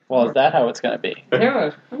Well, is that how it's going to be?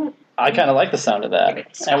 Yeah. I kind of like the sound of that.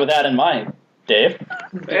 And with that in mind, Dave?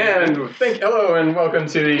 And hello and welcome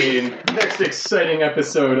to the next exciting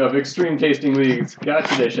episode of Extreme Tasting League's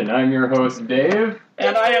Scotch Edition. I'm your host, Dave.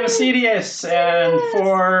 And I am Cedius, and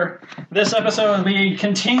for this episode we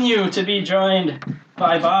continue to be joined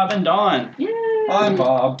by Bob and Dawn. Yay! I'm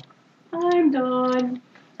Bob. I'm Dawn.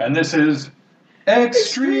 And this is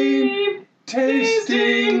Extreme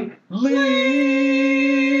Tasting League.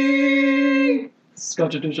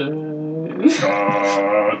 Scotch Edition.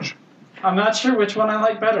 Scotch. I'm not sure which one I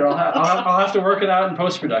like better. I'll have to work it out in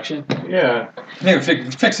post-production. Yeah. Yeah,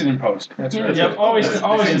 fix it in post. That's right. Yep, always in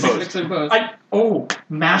post. Fix it both.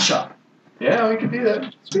 Mashup. Yeah, we could do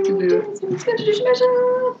that.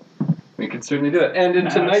 We could certainly do that. And in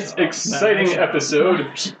tonight's exciting episode,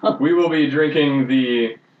 we will be drinking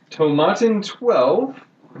the Tomatin 12,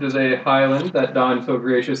 which is a Highland that Dawn so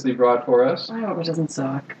graciously brought for us. I hope it doesn't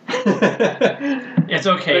suck. It's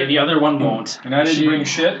okay, the other one won't. And I didn't bring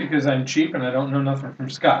shit because I'm cheap and I don't know nothing from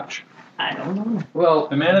Scotch. I don't know. Well,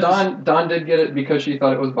 The man Dawn did get it because she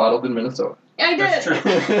thought it was bottled in Minnesota. I did. That's true.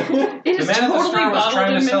 It The is man at the totally store was bottled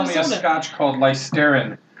trying in to sell me a Minnesota. Scotch called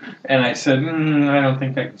Listerin, and I said, I don't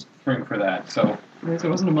think I can spring for that. So, It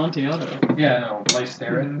wasn't a Amontillado. yeah, no,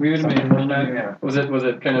 Listerin. We would've made something one like that, anyway. yeah. Was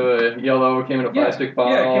it kind of a yellow, came in a plastic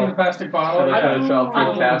bottle? Yeah, it came in a plastic bottle. Had a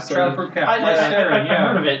childproof cap, sort of. Childproof cap. I've Listerin, yeah.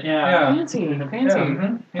 heard of it, yeah. Yeah. Fancy. Yeah,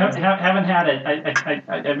 mhm, yeah. Haven't had it.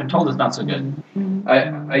 I've been told it's not so good.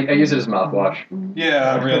 I use it as mouthwash.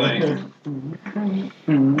 Yeah, really.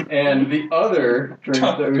 And the other drink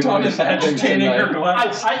that we Tom will be is having agitating her tonight.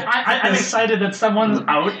 glass. I'm excited that someone's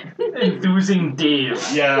out enthusing Dave.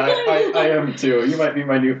 Yeah, I am too. You might be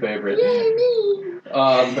my new favorite.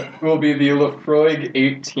 Will be the Lefroy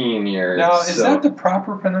 18 years. Now, is that the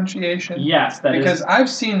proper pronunciation? Yes, that is. Because I've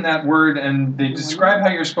seen that word, and they describe how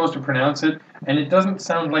you're supposed to pronounce it, and it doesn't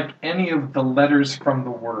sound like any of the letters from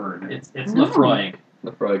the word. It's Lefroy.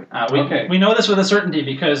 Lefroy? We know this with a certainty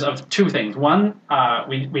because of two things. One,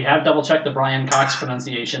 we have double-checked the Brian Cox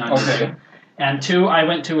pronunciation on YouTube. And two, I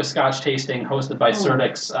went to a Scotch tasting hosted by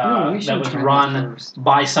Surdix that was run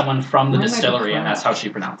by someone from the distillery, and that's how she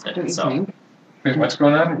pronounced it. Don't you So think? Wait, what's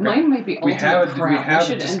going on? Mine might be We ultimate have a- crap. we have a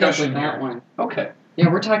should end up discussion with that here. one. Okay. Yeah,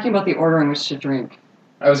 we're talking about the order in which to drink.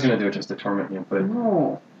 I was going to do it just to torment you, but...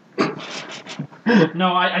 No.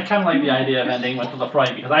 no, I kind of like the idea of ending with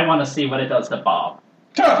Lefroy because I want to see what it does to Bob.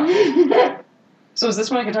 So is this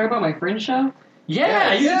when I can talk about my fringe show?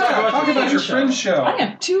 Yeah, you can talk about your show. fringe show. I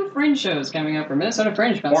have 2 fringe shows coming up for Minnesota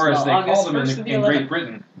Fringe Festival. Or as they call August them 1st to the in 11th. Great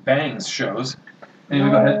Britain, bangs shows. Anyway,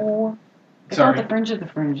 go ahead. No. They Sorry. call it the Fringe of the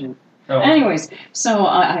Fringe. Oh. Anyways, so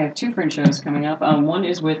I have 2 fringe shows coming up. One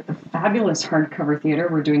is with the fabulous Hardcover Theater.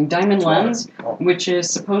 We're doing Diamond Lens, which is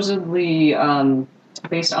supposedly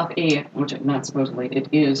based off not supposedly, it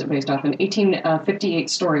is based off an 1858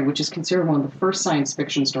 story, which is considered one of the first science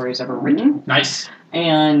fiction stories ever written. Nice.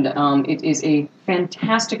 And it is a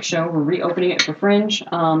fantastic show. We're reopening it for Fringe.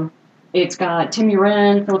 It's got Tim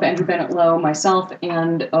Uren, Philip Andrew Bennett Lowe, myself,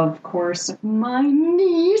 and of course my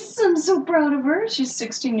niece. I'm so proud of her. She's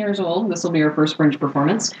 16 years old. This will be her first Fringe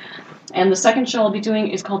performance. And the second show I'll be doing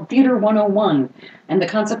is called Theater 101. And the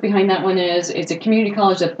concept behind that one is it's a community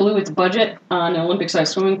college that blew its budget on an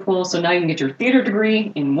Olympic-sized swimming pool, so now you can get your theater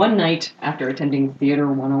degree in one night after attending Theater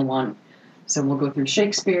 101. So we'll go through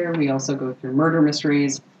Shakespeare. We also go through murder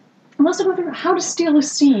mysteries. We'll also go through how to steal a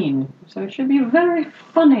scene. So it should be very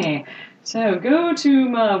funny. So go to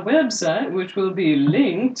my website, which will be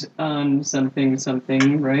linked on something,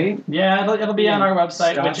 right? Yeah, it'll be on our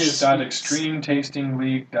website, which is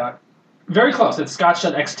Scotch.extremetastingleague.com. very close. It's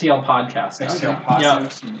Scotch.xtlpodcast. XTL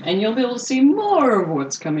podcast. And you'll be able to see more of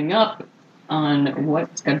what's coming up on what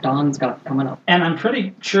Dawn's got coming up. And I'm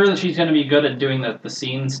pretty sure that she's going to be good at doing the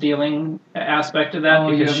scene stealing aspect of that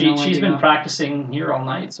Oh, you because have no she's idea. been practicing here all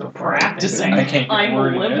night so far. Practicing. I can't get I'm a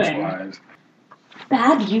word in living. edgewise.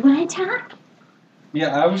 Bob, you want to talk?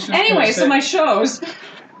 Yeah, I was just Anyway, gonna so say, my shows.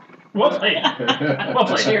 We'll play. We'll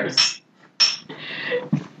play. Cheers.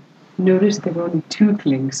 Notice there were only 2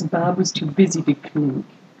 clinks. Bob was too busy to clink.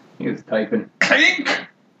 He was typing. Clink!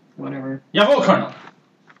 Whatever. Jawohl, Colonel.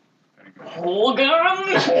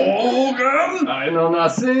 Holgum! I know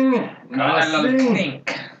nothing.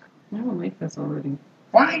 Clink. I don't like this already.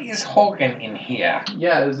 Why is Hogan in here?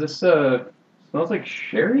 Yeah, is this, smells like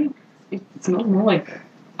sherry? It smells more like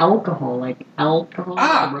alcohol, rubbing alcohol.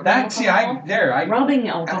 Rubbing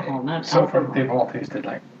alcohol, not So far, alcohol. they've all tasted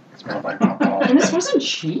like, smelled like alcohol. And this wasn't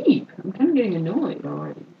cheap. I'm kind of getting annoyed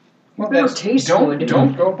already. Well, It better taste don't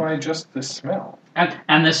good. go by just the smell.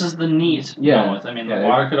 And this is the neat Yeah. nose. I mean, Yeah, the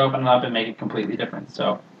water could open it up and make it completely different.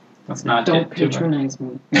 So Let's not Don't get too much. patronize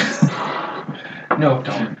me. No,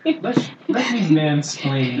 don't. Let me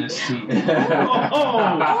mansplain this to you.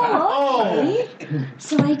 Oh, okay.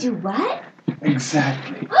 So I do what?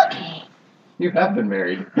 Exactly. Okay. You have been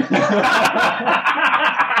married. For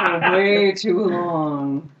way too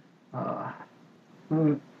long.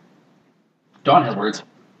 Dawn has words.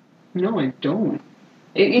 No, I don't.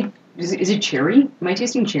 Is it cherry? Am I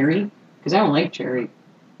tasting cherry? Because I don't like cherry.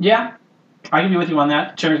 Yeah, I can be with you on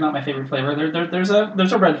that. Cherry's not my favorite flavor. There's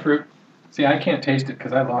a red fruit. See, I can't taste it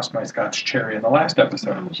because I lost my Scotch cherry in the last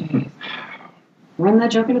episode. Jeez. Run that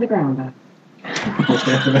joke into the ground, Beth.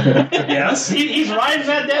 Yes? He's riding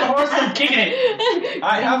that dead horse and kicking it.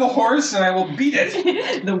 I have a horse and I will beat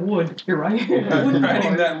it. The wood. You're right. I'm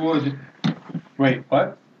riding that wood. Wait,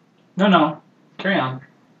 what? No. Carry on.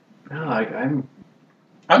 No, I'm.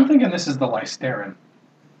 I'm thinking this is the Listerin.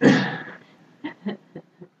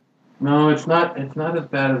 No, it's not. It's not as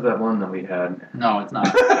bad as that one that we had. No, it's not.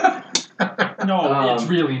 No, it's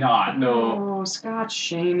really not. No, Oh, Scotch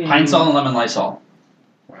shaming. Pine Sol and lemon Lysol.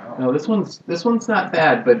 Wow. no. This one's not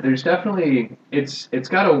bad, but there's definitely it's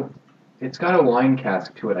got a wine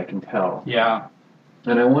cask to it. I can tell, Yeah,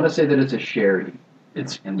 and I want to say that it's a sherry.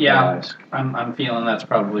 it's In the yeah. cask. I'm feeling that's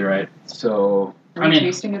probably right. So Are I you mean,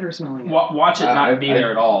 tasting it or smelling it? Watch it not be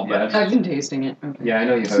there at all. yeah. But I've been tasting it. Okay. yeah, I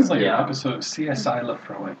know you This have. is like Yeah. an episode of CSI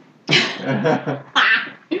Lefroy.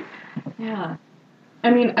 Yeah. I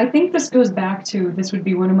mean, I think this goes back to this would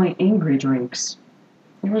be one of my angry drinks.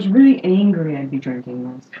 If I was really angry, I'd be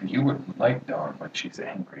drinking this. You wouldn't like Dawn when she's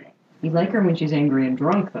angry. You like her when she's angry and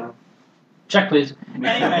drunk, though. check please.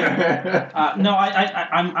 Anyway, no,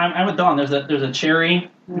 I'm with Dawn. There's a cherry.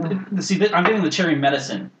 See, I'm getting the cherry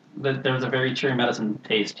medicine. There's a very cherry medicine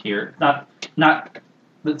taste here. Not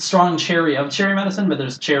the strong cherry of cherry medicine, but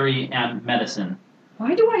there's cherry and medicine.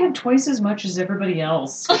 Why do I have twice as much as everybody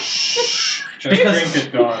else? Just Because- drink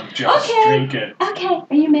it, Dawn. Just Okay. drink it. Okay.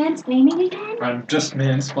 Are you mansplaining again? I'm just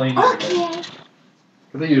mansplaining. Okay.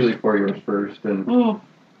 They usually pour yours first, and Oh,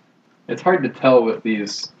 it's hard to tell with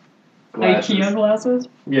these glasses. IKEA glasses?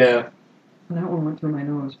 Yeah. That one went through my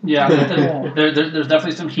nose. Yeah, there's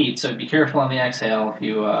definitely some heat, so be careful on the exhale if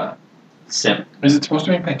you sip. Is it supposed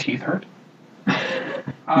to make my teeth hurt?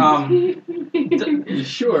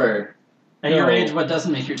 Sure. At your No. age, what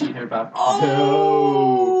doesn't make your teeth hurt, Bob?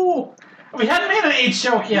 Oh. We hadn't made an age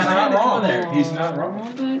joke yet. He's I not had to go wrong. there. He's not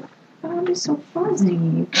wrong. But Bob is so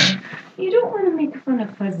fuzzy. You don't want to make fun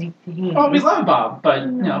of fuzzy things. Oh, we love Bob, but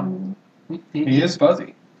you know, He is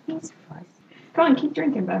fuzzy. He's fuzzy. Come on, keep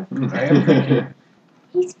drinking, Beth. I am drinking.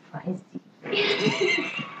 He's fuzzy.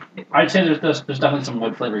 I'd say there's definitely some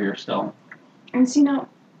wood flavor here still. And see, now,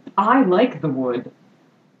 I like the wood.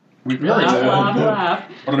 We Really? Laugh,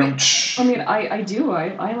 laugh. I I mean, I do.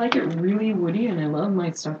 I like it really woody, and I love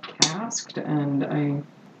my stuff casked, and I...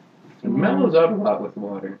 It mellows out a lot with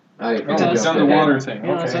water. Oh, does. it's on the water thing.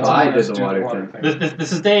 Yeah, Okay. that's I what did Let's the do water thing.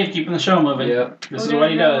 This is Dave keeping the show moving. Yep. This is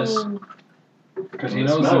what he does. Because he The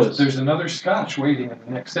knows smell there's, is- there's another scotch waiting in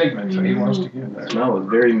the next segment, so he wants to get there. The smell is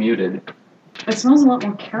very muted. It smells a lot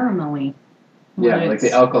more caramelly. Yeah, when like the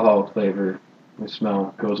it's- alcohol flavor. The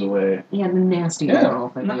smell goes away. Yeah, the nasty Yeah. alcohol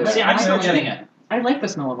thing. No, Yeah. See, I'm still getting it. I like the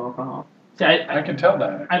smell of alcohol. See, I can tell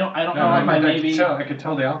that. I don't know No, if I maybe. I could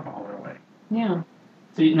tell the alcohol in a way. Yeah.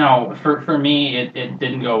 See, no, for me, it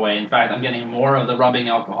didn't go away. In fact, I'm getting more of the rubbing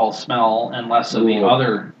alcohol smell and less of the Ooh.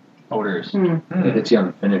 other odors. It hits you on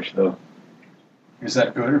the finish, though. Is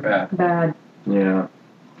that good or bad? Bad. Yeah.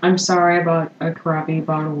 I'm sorry I bought a crappy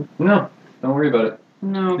bottle. No, don't worry about it.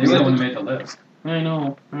 No, You're the one who made the list. I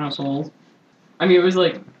know, assholes. I mean, it was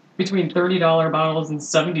like between $30 bottles and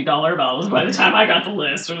 $70 bottles by the time I got the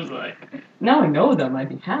list. It was like, now I know them, I'd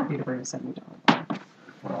be happy to bring a $70 bottle.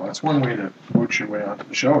 Well, that's one way to mooch your way onto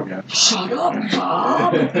the show again. Shut up,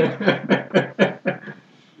 Bob!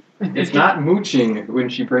 It's not mooching when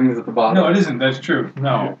she brings the bottle. No, it isn't. That's true.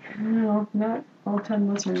 No. No, not all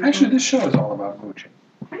 10 listeners. Actually, this show is all about mooching.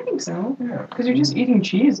 I think so. Yeah. Because you're just eating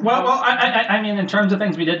cheese. Well, I mean, in terms of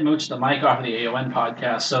things, we did mooch the mic off of the AON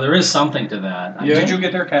podcast, so there is something to that. Yeah. Did you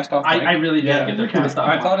get their cast off? I really did Yeah. get their cast off.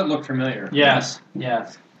 I thought it looked familiar. Yes. No,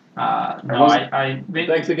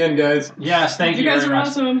 Thanks again, guys. yes, thank you, You guys very are much.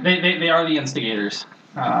 awesome. They are the instigators,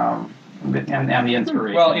 and the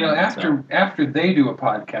inspiration. Well, you know, So. after they do a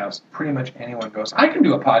podcast, pretty much anyone goes, I can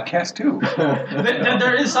do a podcast too.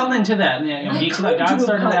 There is something to that. You know, I Geeks could That God do a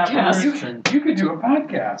started that podcast. first, and You could do a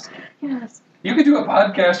podcast. Yes. You could do a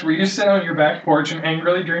podcast where you sit on your back porch and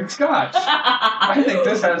angrily drink scotch. I think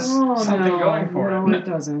this has something going for no, it. it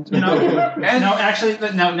doesn't. no, actually,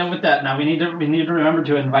 no. With that, now we need to remember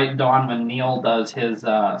to invite Dawn when Neil does his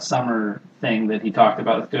summer thing that he talked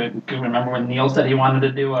about. Do you remember when Neil said he wanted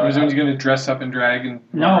to do Or is he going to dress up and drag and...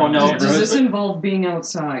 No. Does this involve being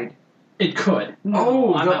outside? It could.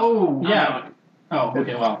 Yeah. Oh,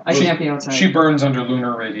 okay, well. I can't be outside. She burns under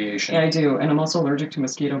lunar radiation. Yeah, I do, and I'm also allergic to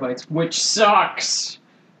mosquito bites, which sucks.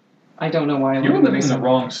 I don't know why. You're living in the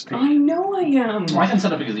wrong state. I know I am. Well, I can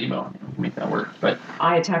set up a gazebo and make that work, but...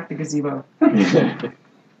 I attack the gazebo.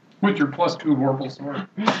 With your +2 Vorpal sword.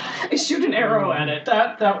 I shoot an arrow at it.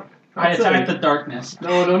 I attack the darkness.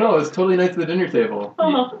 No. It's totally Knights of the Dinner Table.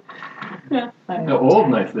 Oh. Yeah. The old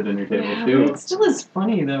Knights of the Dinner Table, Yeah, too. but it still is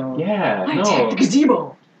funny, though. Yeah, I attack the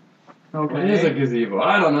gazebo. Okay. What is a gazebo?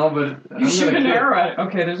 I don't know, but... You shoot an arrow at it.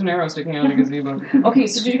 Okay, there's an arrow sticking out of the gazebo. Okay,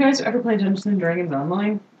 so did you guys ever play Dungeons & Dragons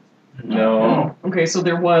Online? No. Okay, so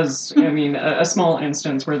there was, a small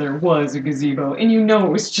instance where there was a gazebo, and it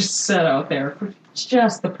was just set out there for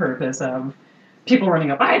just the purpose of people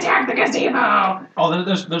running up, I attack the gazebo! Oh,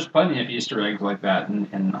 there's plenty of Easter eggs like that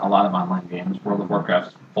in a lot of online games. World of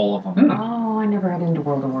Warcraft's full of them. Oh, I never had into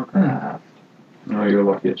World of Warcraft. No, you're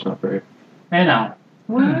lucky it's not brave. Hey, now.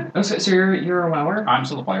 What? Oh, so you're a WoWer? I'm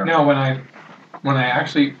still a player. Now, when I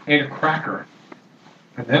actually ate a cracker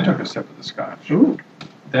and then took a sip of the scotch, Ooh.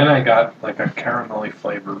 then I got like a caramelly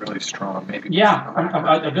flavor, really strong. Maybe Yeah,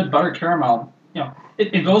 a good butter caramel.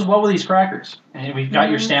 It goes well with these crackers. And we've got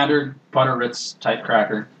your standard butter Ritz type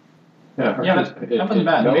cracker. Yeah, that wasn't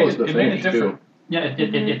bad. It It made made it it different. Yeah,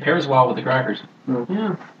 it pairs well with the crackers.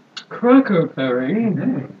 Yeah. Cracker pairing.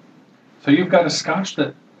 Mm. So you've got a scotch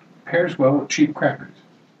that pairs well with cheap crackers.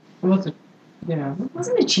 Well, yeah. It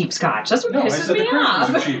wasn't a cheap scotch. That's what No, I pisses said me the crackers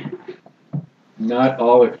off. are cheap. Not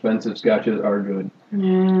all expensive scotches are good. Yeah,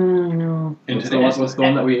 I know. What's the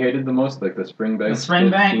one that we hated the most? Like the Springbank? The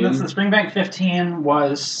Springbank, 15? the Springbank 15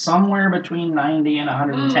 was somewhere between 90 and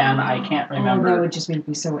 110. I can't Oh, that remember. would just make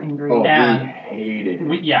me so angry. Oh, And- we hated it.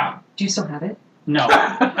 Do Do you still have it? No.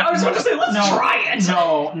 I was about to say, let's try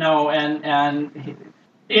it! No, and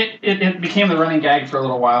it became the running gag for a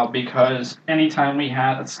little while because anytime we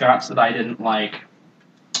had a scotch that I didn't like,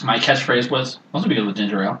 my catchphrase was, "Those would be good with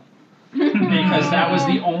ginger ale." Because that was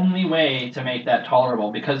the only way to make that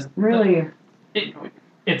tolerable. Because Really?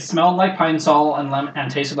 it smelled like pine sol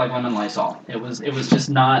and tasted like lemon Lysol. It was just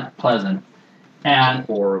not pleasant. And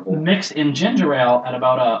Horrible. mixed in ginger ale at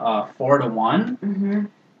about a 4-to-1, Mm-hmm.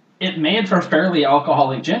 it made for fairly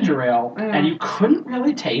alcoholic ginger ale, Yeah. and you couldn't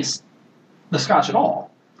really taste the scotch at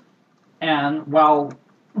all. And while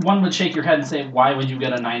one would shake your head and say, "Why would you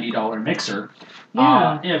get a $90 mixer?"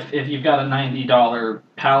 Yeah. If you've got a $90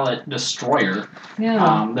 palate destroyer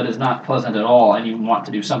Yeah. that is not pleasant at all, and you want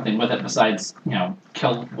to do something with it besides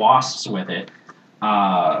kill wasps with it,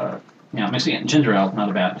 mixing it in ginger ale is not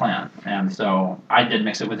a bad plan. And so I did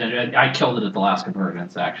mix it with ginger ale. I killed it at the last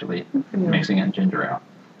convergence actually, mixing it in ginger ale.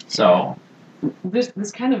 So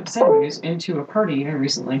This kind of segues into a party I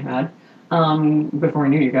recently had. Before I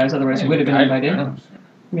knew you guys, otherwise you would have been invited.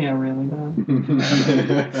 Yeah, really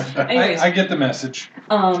bad. Anyways. I get the message.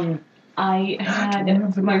 I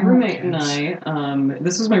had my roommate and I,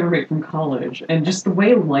 this was my roommate from college, and just the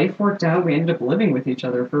way life worked out, we ended up living with each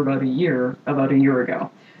other for about a year ago.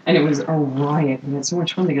 And it was a riot. We had so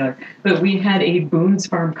much fun together. But we had a Boone's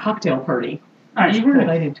Farm cocktail party. You were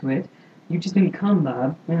invited to it. You just didn't come,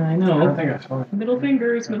 Bob. Yeah, I I know. don't think I saw it. Middle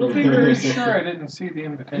fingers. Sure, I didn't see the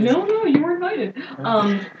invitation. No, you were invited.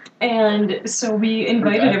 And so we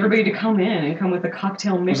invited everybody to come in and come with a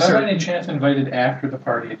cocktail Was mixer. I by any chance invited after the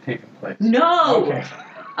party had taken place? No! Okay.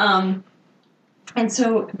 And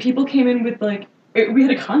so people came in with we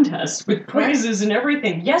had a contest with prizes and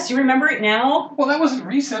everything. Yes, you remember it now? Well, that wasn't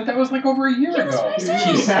recent. That was like over a year That's ago. what I said.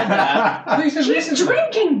 he said that. I thought you said He's recently.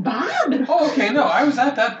 drinking, Bob! Oh, okay. No, I was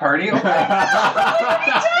at that party. Okay. What are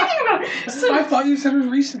you talking about? I So, thought you said it was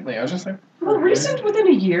recently. I was just like, well, recent within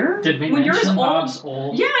a year? Did we when you're as mention old, Bob's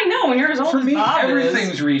old? Yeah, I know. When you're as old for as me, Bob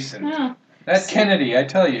everything's is. recent. Yeah. That Kennedy, I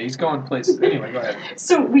tell you, he's going places. Anyway, go ahead.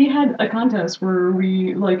 So we had a contest where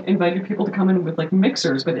we invited people to come in with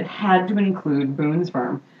mixers, but it had to include Boone's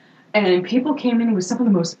Farm. And people came in with some of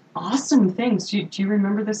the most awesome things. Do you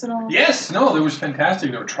remember this at all? Yes, no, there was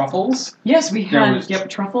fantastic. There were truffles, Yes, we There had was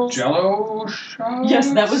truffles. Jello shots.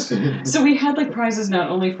 Yes, that was. So we had prizes not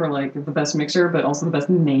only for the best mixer, but also the best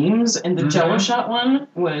names. And the Jello shot one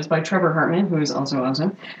was by Trevor Hartman, who is also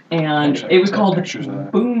awesome, and Actually, it was I've called got pictures of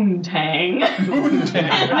that. Boone Tang.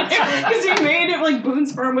 Boontang. Because he made it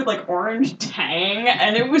Boone's Farm with orange tang,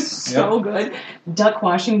 and it was so good. Duck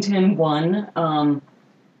Washington won.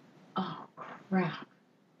 Oh crap!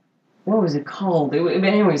 What was it called?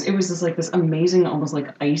 Anyways, it was this amazing, almost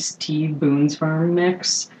iced tea Boone's Farm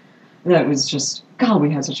mix. That was just, God, we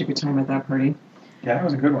had such a good time at that party. Yeah, that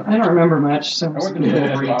was a good one. I don't remember much, so I wouldn't invite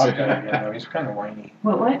that Bob guy again, though. He's kind of whiny.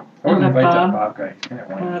 What? I wouldn't invite that Bob? Bob guy. He's kind of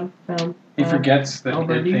whiny. Bob, He forgets that he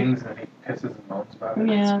Alberti? did things and he pisses and moans about it.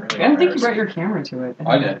 Yeah. It's really I don't think you brought embarrassing. your camera to it.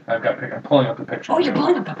 I did. I'm pulling up the picture. Oh, you're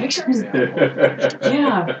pulling up the pictures?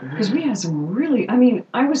 Yeah, because we had some really. I mean,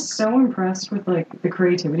 I was so impressed with like the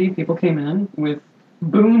creativity people came in with.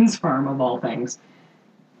 Boone's Farm of all things.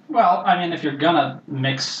 Well, I mean, if you're gonna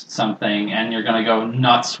mix something and you're gonna go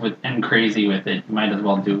nuts with and crazy with it, you might as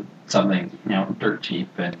well do something, dirt cheap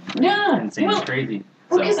and insanely crazy.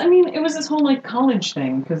 Well, because I mean, it was this whole like college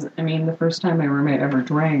thing. Because I mean, the first time my roommate ever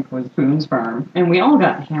drank was Boone's Farm, and we all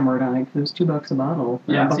got hammered on it because it was $2 a bottle.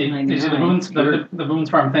 Yeah, see, the Boone's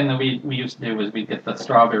Farm thing that we used to do was we'd get the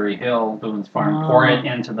Strawberry Hill Boone's Farm, pour it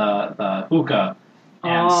into the hookah,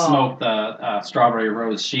 and smoke the Strawberry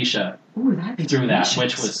Rose Shisha Ooh, that'd be through delicious. that,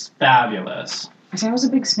 which was fabulous. See, I was a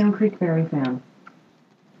big Snow Creek Berry fan.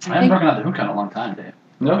 I haven't broken out the hookah in a long time, Dave.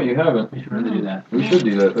 No, you haven't. We should really do that. We should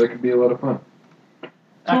do that. That could be a lot of fun.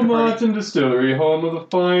 Tomatin Distillery, home of the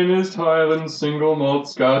finest Highland single malt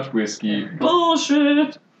Scotch whiskey.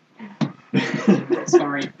 Bullshit!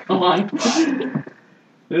 Sorry, go on.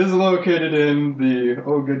 It is located in the,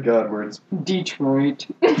 oh good God, words, Detroit.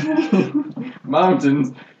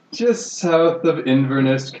 mountains just south of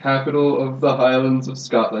Inverness, capital of the Highlands of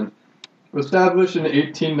Scotland. Established in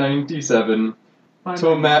 1897,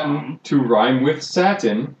 Tomatin, to rhyme with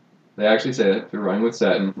satin. They actually say it, to rhyme with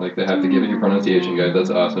satin, like they have to give it your pronunciation guide, that's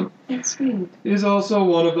awesome. That's sweet. Is also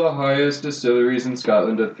one of the highest distilleries in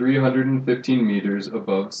Scotland at 315 meters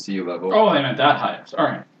above sea level. Oh, they meant that high.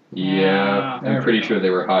 Sorry. Yeah, There I'm we pretty go. sure they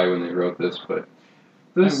were high when they wrote this, but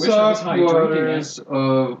the wish I was soft high drinking waters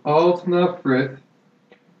of Altna Frith,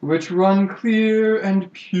 which run clear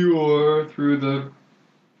and pure through the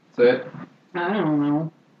say it, I don't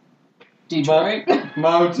know. Detroit?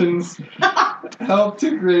 mountains, help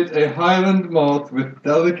to create a Highland malt with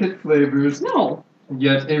delicate flavors, No.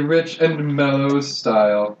 yet a rich and mellow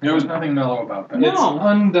style. There was nothing mellow about that. No. Its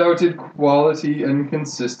undoubted quality and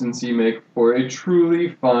consistency make for a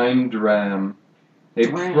truly fine dram. A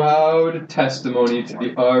Dram. proud testimony to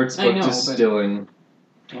the arts I of know, but- distilling.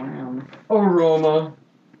 Damn. Aroma.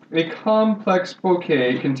 A complex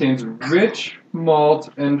bouquet contains rich malt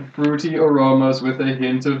and fruity aromas with a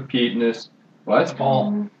hint of peatness. What?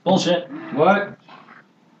 Bullshit. What?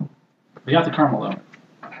 We got the caramel,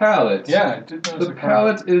 though. Palate. Yeah, I did notice The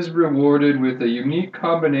palate is rewarded with a unique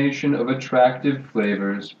combination of attractive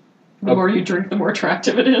flavors. The more you drink, the more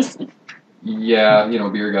attractive it is. Yeah,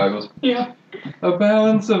 beer goggles. Yeah. A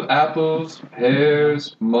balance of apples,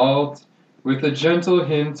 pears, malt, with a gentle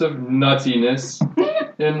hint of nuttiness,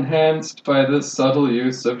 enhanced by the subtle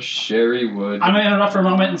use of sherry wood. I'm going to interrupt for a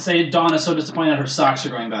moment and say Dawn is so disappointed her socks are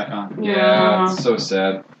going back on. Yeah, it's so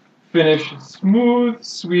sad. Finish smooth,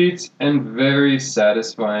 sweet, and very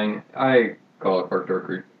satisfying. I call it Park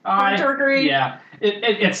Dorkery. Dorkery. Yeah.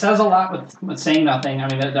 It says a lot with saying nothing. I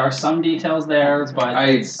mean, there are some details there, but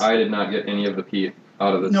I did not get any of the peat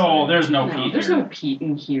out of this. no, thing. there's no No, peat there's here. no peat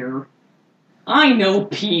in here. I know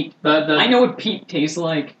peat. I know what peat tastes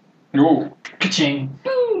like. No. Ka-ching.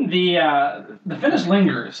 Boom. The finish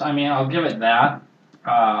lingers. I mean, I'll give it that.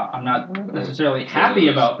 I'm not necessarily happy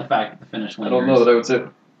about the fact that the finish I lingers. don't know that I would say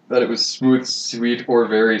that it was smooth, sweet, or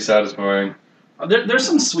very satisfying. There's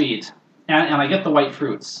some sweet, and I get the white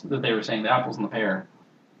fruits that they were saying, the apples and the pear.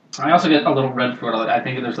 I also get a little red fruit. I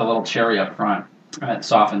think there's a little cherry up front, and it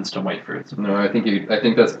softens to white fruits. No, I think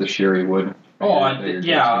that's the sherry wood. Oh, That you're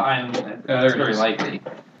tasting. That's very likely.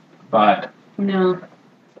 But No.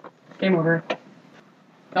 Game over.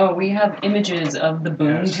 Oh, we have images of the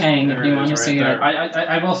Boontang there if you it want is to right see there. it.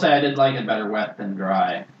 I will say I did like it better wet than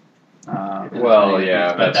dry. Well,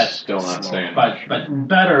 yeah, but that's still not saying But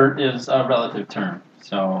better is a relative term.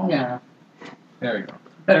 So Yeah. There you go.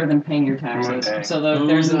 Better than paying your taxes. Boontang. So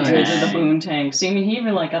there's an image of the Boontang. Boontang. See, I mean, he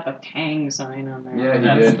even like got the Tang sign on there. Yeah, he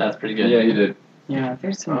that's did. that's pretty good. Yeah, you did. Yeah,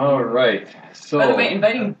 there's some. All right. So. By the way,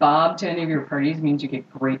 inviting Bob to any of your parties means you get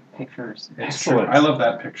great pictures. It's true. Excellent. I love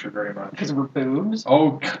that picture very much. Because of her boobs.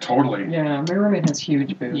 Oh, totally. Yeah, my roommate has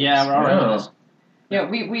huge boobs. Yeah, we're all right with this. Yeah,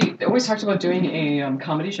 we always talked about doing a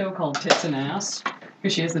comedy show called Tits and Ass.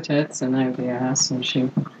 Because she has the tits and I have the ass, and she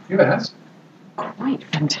You asked. quite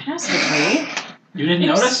fantastically. You didn't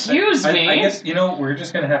notice? Excuse me. I guess, we're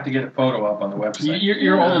just going to have to get a photo up on the website.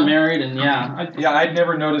 You're old and married, and yeah. Yeah, I'd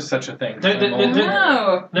never noticed such a thing. There- I'm old.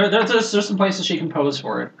 No. There's some places she can pose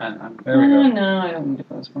for it. And There we go. No, I don't need to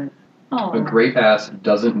pose for it. Oh, A great ass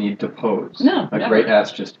doesn't need to pose. No, A never. great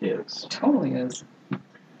ass just is. totally is.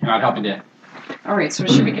 I'd help you, Dave. All right, so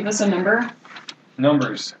should we give this a number?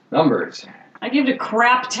 Numbers. Numbers. I give it a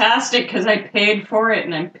crap-tastic because I paid for it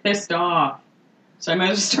and I'm pissed off. So I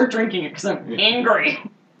might as well start drinking it because I'm angry.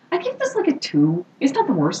 I give this like a 2. It's not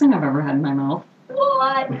the worst thing I've ever had in my mouth.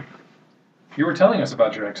 What? You were telling us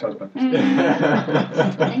about your ex-husband.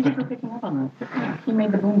 Thank you for picking up on that. He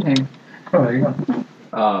made the boom tag. Oh, there you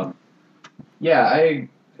go.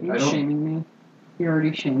 You're shaming me. You're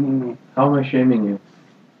already shaming me. How am I shaming you?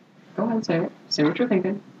 Go ahead, say it. Say what you're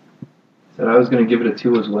thinking. Said I was going to give it a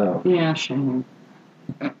 2 as well. Yeah, shaming.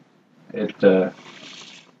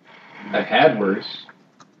 I've had worse,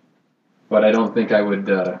 but I don't think I would.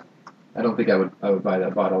 I would buy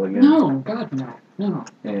that bottle again. No, God, no.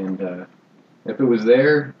 And if it was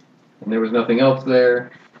there, and there was nothing else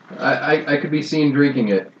there, I could be seen drinking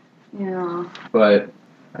it. Yeah. But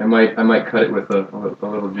I might cut it with a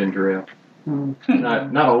little ginger ale. Mm.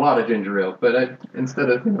 Not a lot of ginger ale, but instead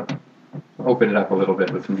of open it up a little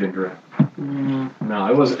bit with some ginger ale. Mm. No,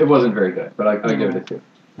 it wasn't very good, but I give it a 2.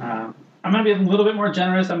 I'm going to be a little bit more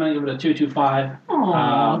generous. I'm going to give it a 2.25.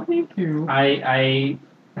 Aw, thank you. I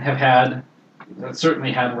have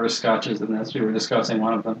certainly had worse scotches than this. We were discussing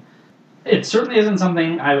one of them. It certainly isn't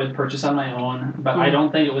something I would purchase on my own, but I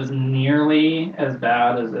don't think it was nearly as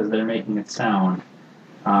bad as they're making it sound.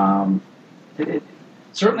 It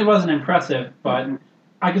certainly wasn't impressive, but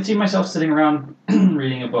I could see myself sitting around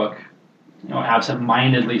reading a book,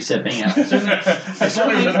 absent-mindedly sipping it. I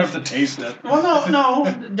certainly don't have to taste it. Well, no,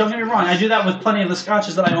 don't get me wrong. I do that with plenty of the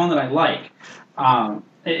scotches that I own that I like.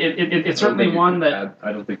 It's certainly one that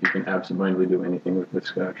I don't think you can absentmindedly do anything with this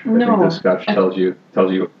scotch. No. I think this scotch tells you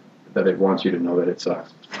that it wants you to know that it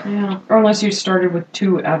sucks. Yeah. Or unless you started with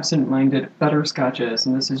 2 absent-minded better scotches,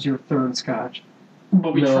 and this is your 3rd scotch.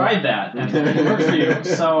 But we No. tried that, and it didn't work for you.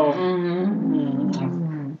 So,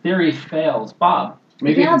 theory fails. Bob.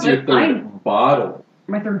 Maybe Yeah, it's your but 3rd bottle.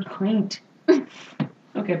 My 3rd pint.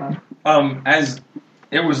 Okay, Bob. As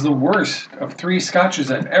it was the worst of 3 scotches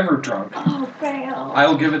I've ever drunk, Oh, fail.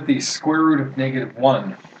 I'll give it the square root of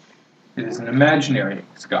 -1. It is an imaginary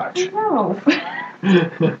scotch. No.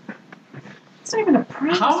 It's not even a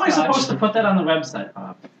proud How am I scotch. supposed to put that on the website,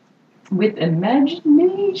 Bob? With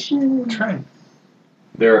imagination. Try.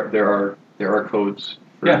 There are codes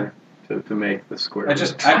for Yeah. to make the square. I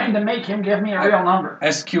just Trying to make him give me a real number.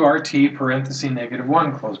 SQRT parenthesis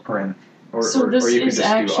 -1 close paren. So this you could is just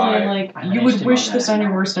do actually I. like, I you managed would him wish on this that. on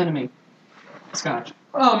your worst enemy. Scotch.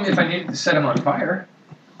 If I needed to set him on fire.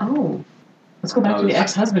 Oh. Let's go back to the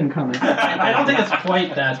ex-husband comment. I don't think it's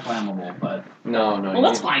quite that flammable, but No. Well,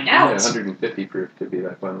 let's find you out. need 150 proof to be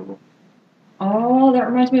that flammable. Oh, that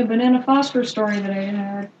reminds me of Banana Foster story that I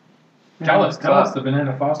had. Tell us the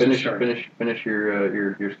Banana Foster story. Finish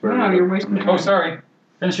your square. Wow, root you're of- wasting time. Oh, sorry.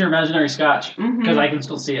 finish your imaginary scotch, Mhm. because I can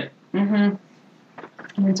still see it. Mm-hmm.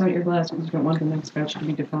 Rinse out your glass because you don't want the next scotch to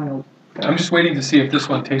be defiled. I'm just waiting to see if this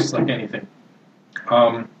one tastes like anything.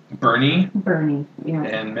 Bernie Bernie, yeah.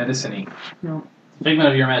 and medicine-y. No. Figment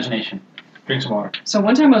of your imagination. Drink some water. So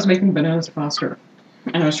one time I was making Bananas Foster,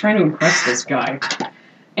 and I was trying to impress this guy.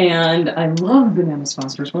 And I love Bananas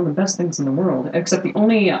Foster. It's one of the best things in the world. Except the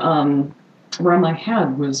only rum I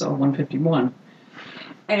had was a 151.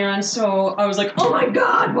 And so I was like, oh my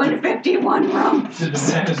god, 151 rum! Did the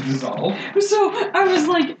bananas dissolve? So I was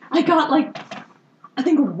like, I got like, I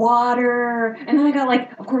think water, and then I got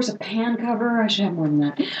like, of course, a pan cover. I should have more than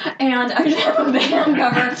that. And I should have a pan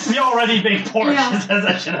cover. We already make portions, Yeah. says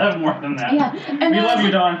I should have more than that. Yeah. And We then I love was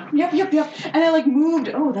you, like, Don. Yep. And I like moved.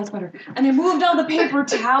 Oh, that's better. And I moved all the paper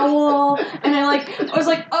towel. And I was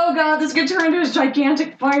like, oh god, this is gonna turn into this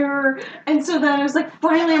gigantic fire. And so then I was like,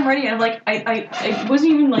 finally, I'm ready. And like, it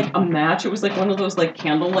wasn't even like a match. It was like one of those like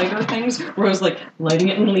candle lighter things where I was like lighting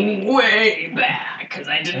it and leaning way back because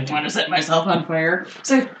I didn't want to set myself on fire.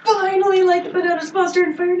 So I finally light the Bananas Foster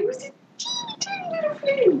on fire, and it was a teeny little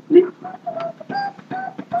flame.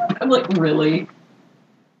 I'm like, really?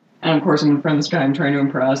 And of course, I'm in front of this guy I'm trying to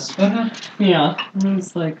impress. Yeah. And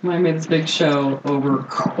it's like, I made this big show over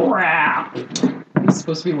crap. It's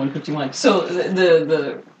supposed to be 151. So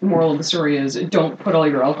the moral of the story is don't put all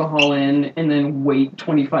your alcohol in and then wait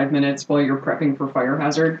 25 minutes while you're prepping for fire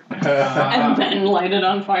hazard and then light it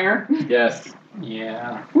on fire. Yes.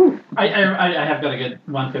 Yeah. I have got a good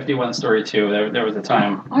 151 story too. There was a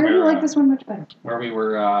time I really where, like this one much better. where we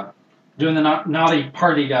were doing the naughty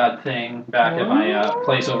party god thing back at my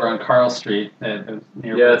place over on Carl Street. It was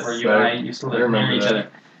near Yes, where you and I used to live near remember each that. other.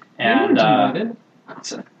 And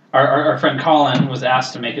our friend Colin was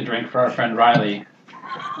asked to make a drink for our friend Riley.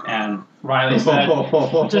 And Riley said,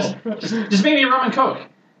 just make me a rum and coke.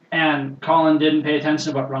 And Colin didn't pay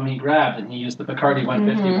attention to what rum he grabbed, and he used the Bacardi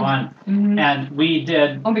 151. Mm-hmm. And we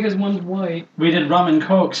did. Oh, because one's white. We did rum and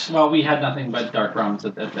cokes. Well, we had nothing but dark rums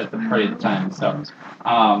at the party at the time.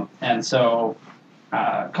 So,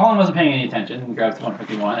 Colin wasn't paying any attention and grabbed the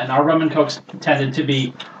 151. And our rum and cokes tended to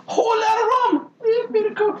be a whole lot of rum. We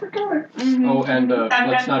made a coke for Colin. Mm-hmm. Oh, and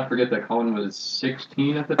let's not forget that Colin was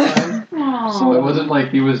 16 at the time. Aww. So it wasn't like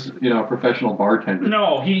he was, a professional bartender.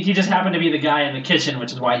 No, he just happened to be the guy in the kitchen,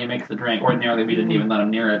 which is why he makes the drink. Ordinarily, we didn't even let him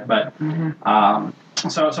near it. But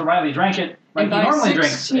so Riley drank it like he normally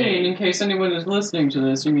drinks. 16, in case anyone is listening to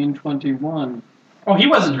this, you mean 21. Oh, he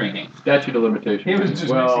wasn't drinking. Statute of limitations. He was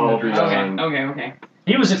just mixing the drink. Okay.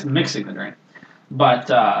 He was just mixing the drink. But,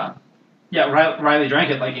 Riley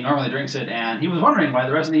drank it like he normally drinks it, and he was wondering why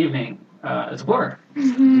the rest of the evening is a blur.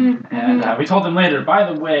 Mm-hmm. And we told him later,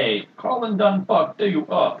 by the way, Colin done fucked you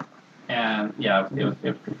up. And, yeah, it was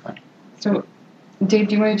pretty fun. So, Dave,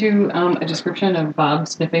 do you want to do a description of Bob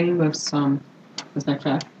sniffing this next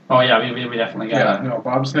fact? Oh, yeah, we definitely got it.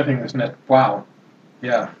 Bob sniffing this net. Wow.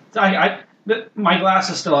 Yeah. My glass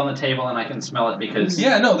is still on the table, and I can smell it because...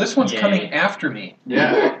 Yeah, no, this one's Yay. coming after me.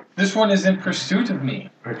 Yeah. This one is in pursuit of me.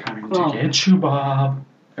 We're coming to get you, Bob.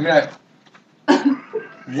 I mean,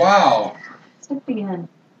 wow. Step again.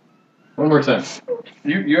 One more time.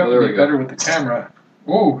 You have there to we be go. better with the camera.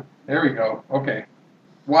 Ooh, there we go. Okay.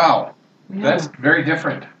 Wow. Yeah. That's very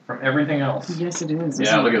different from everything else. Yes, it is.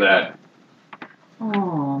 Yeah, look at that.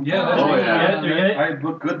 Oh. Yeah, that's Oh, yeah. Do you get it? I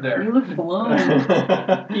look good there. You look blown.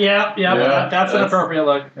 Yeah, that's an appropriate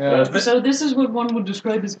look. Yeah. So this is what one would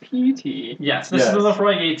describe as PT. Yes, this is the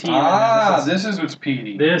Lefroy 18. This is what's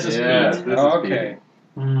PD. This is Yes, Pete. this is Okay.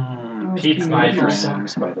 Pete's my beautiful.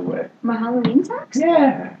 friend. by the way. My Halloween socks?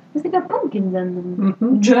 Yeah. Because they got pumpkins on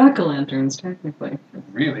them. Jack-o'-lanterns, technically.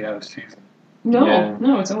 Really out of season.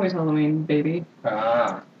 No, it's always Halloween, baby.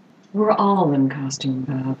 Ah. We're all in costume,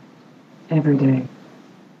 Bob. Every day.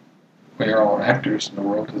 We are all actors and the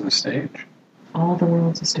world is a stage. All the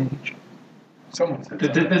world's a stage. Someone said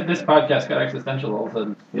something. This podcast got existential all of a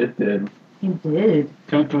sudden. It did. You did.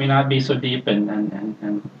 Can we not be so deep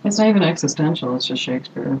and It's not even existential, it's just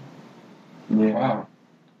Shakespeare. Yeah. Wow.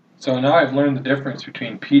 So now I've learned the difference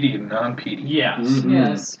between PD and non-PD. yes. Mhm.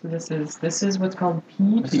 Yes, this is what's called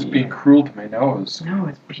PT. This is being cruel to my nose. No,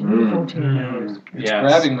 it's beautiful to your Mm. nose. It's Yes.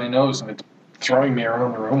 grabbing my nose and it's throwing me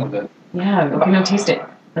around the room with it. Yeah, okay, now taste it.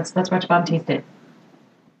 Let's watch Bob taste it.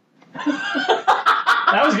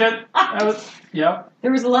 That was good. Yep.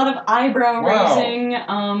 There was a lot of eyebrow Wow. raising.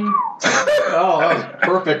 Oh, that was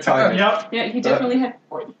perfect timing. Yep. Yeah, he definitely had.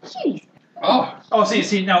 Oh, jeez. Oh, Oh,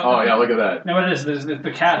 see, now. Oh, yeah, look at that. Now what it is,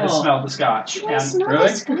 the cat has Oh. smelled the scotch. You want to And, smell really?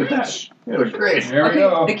 the scotch? Look at that. It looks great. there we Okay,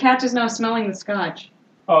 go. the cat is now smelling the scotch,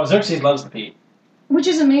 oh, Xerxes loves the Pete. which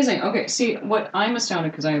is amazing. Okay, see, what I'm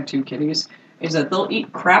astounded because I have two kitties is that they'll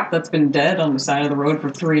eat crap that's been dead on the side of the road for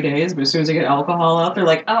 3 days, but as soon as they get alcohol out, they're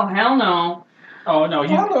like, oh, hell no. Oh, no.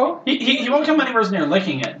 Hello. He won't come anywhere near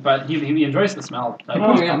licking it, but he enjoys the smell. Of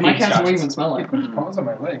Oh, yeah, my Pete cats won't scotches. even smell He it. put his paws on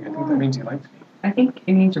my leg. I think that means he likes me. I think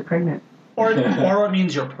it means you're pregnant. Or it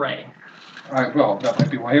means you're prey. Well, that might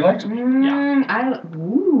be why he likes me.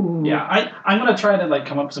 Ooh. Yeah, I'm gonna try to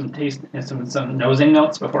come up with some nosing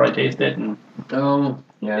notes before I taste it, and Oh,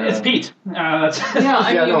 yeah. it's Pete. That's Yeah,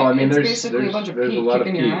 I mean, it's there's- basically a bunch of there's a Pete lot of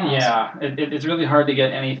kicking your Pete. ass. yeah. It's really hard to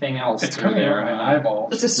get anything else. It's through coming there. out of my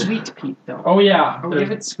eyeballs. It's a sweet Pete, though. Oh yeah, I'll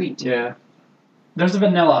give it sweet. Yeah. there's a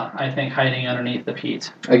vanilla I think hiding underneath the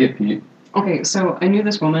Pete. I get Pete. Okay, so I knew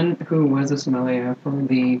this woman who was a sommelier for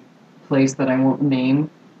the place that I won't name,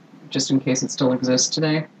 just in case it still exists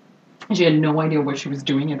today. She had no idea what she was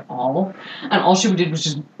doing at all, and all she did was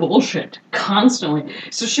just bullshit constantly.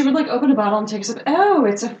 So she would open a bottle and take a sip. Oh,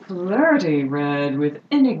 it's a flirty red with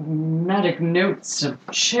enigmatic notes of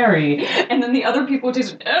cherry, and then the other people would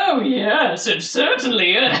taste it. Oh yes, it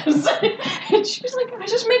certainly is. And she was like, I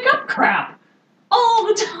just make up crap all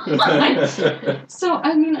the time. So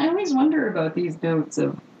I mean, I always wonder about these notes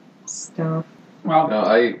of stuff. Well,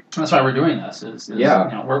 No, that's why we're doing this.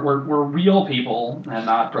 Yeah. We're real people and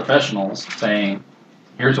not professionals saying,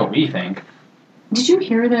 "Here's what we think." Did you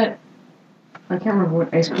hear that? I can't remember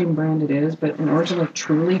what ice cream brand it is, but in order to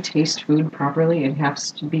truly taste food properly, it has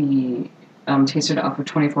to be tasted off of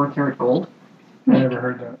 24 karat gold. I never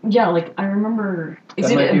heard that. Yeah, I remember. Is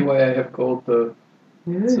that it? might be why I have gold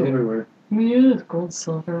silverware. Yeah, gold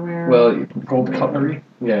silverware. Well, Gold cutlery.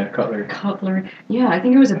 yeah, cutlery. cutlery. Yeah, I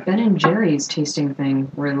think it was a Ben and Jerry's tasting thing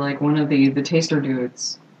where one of the taster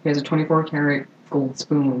dudes, he has a 24 karat gold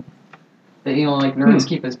spoon that nerds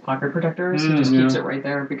keep as pocket protectors. He just keeps it right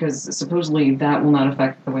there because supposedly that will not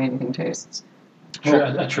affect the way anything tastes.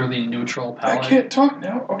 a truly neutral I palate. can't talk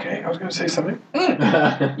now. Okay, I was going to say something.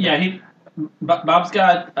 Yeah, Bob's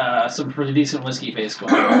got some pretty decent whiskey face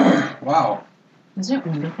going on. Wow. Isn't it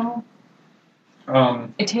wonderful?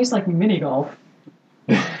 Um. It tastes like mini golf.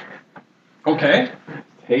 Okay.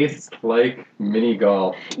 Tastes like mini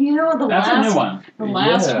golf. You know the That's last a new one. the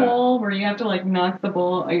last Yeah. hole where you have to like knock the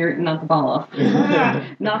ball, or not the ball off,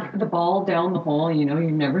 knock the ball down the hole. You know, you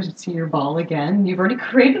never see your ball again. You've already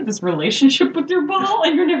created this relationship with your ball,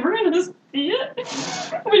 and you're never going to see it.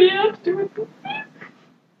 But you have to do it.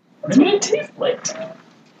 That's what it tastes like.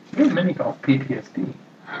 You have mini golf PTSD.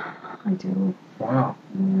 I do. Wow.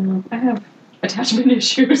 I have attachment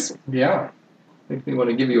issues. Yeah. Makes me want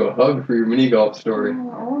to give you a hug for your mini golf story.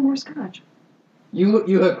 Or more scotch.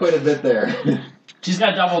 You have quite a bit there. She's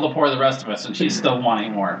got double the pour of the rest of us, and she's still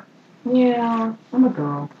wanting more. Yeah, I'm a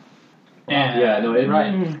girl. And, Yeah, no, it-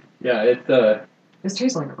 Mm. Yeah, it This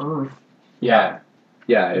tastes like earth. yeah,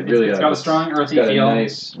 it really it's does. got a strong It's earthy got feel. a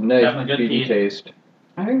nice Definitely good peaty peat. taste.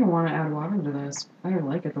 I don't even want to add water to this. I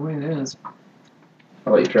like it the way it is.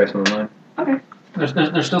 I'll let you try some of mine. Okay.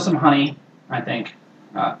 There's still some honey, I think.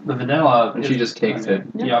 The vanilla. And she just takes it.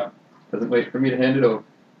 Yep. Doesn't wait for me to hand it over.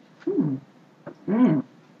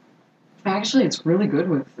 Actually, it's really good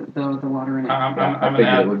with the water in it. I'm I gonna figured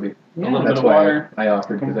add it would be. Yeah. a little That's bit of why water. I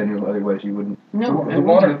offered, because I knew otherwise you wouldn't. No,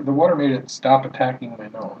 The water made it stop attacking my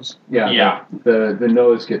nose. Yeah. The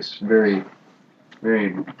nose gets very,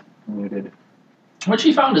 very muted. What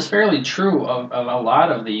she found is fairly true of a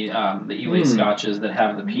lot of the Ely scotches that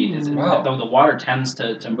have the peat. Is Wow. the water tends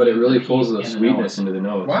to But it really move pulls peat the in sweetness nose. into the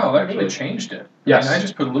nose. Wow, that really actually. changed it. Yes. I mean, I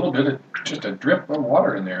just put a little bit of, just a drip of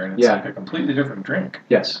water in there, and it's Yeah. like a completely different drink.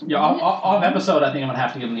 Yes. Yeah, off episode, I think I'm gonna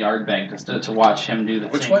have to give him the Ardbeg just to watch him do the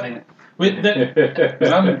Which same one? thing. With the,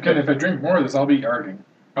 Because if I drink more of this, I'll be arguing.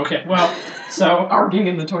 okay, well, so arguing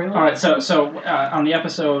in the toilet. all right, so on the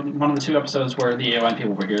episode, one of the two episodes where the AON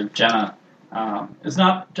people were here, Jenna is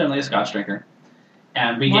not generally a Scotch drinker,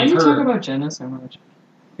 and we Why do gave you her. talk about Jenna so much?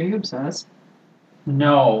 Are you obsessed?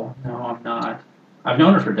 No, I'm not. I've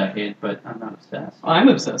known her for decades, but I'm not obsessed. I'm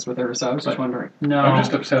obsessed with her, so I was just But- wondering. No, I'm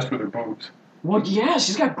just obsessed with her boobs. Well, yeah,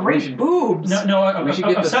 she's got great boobs. no. We should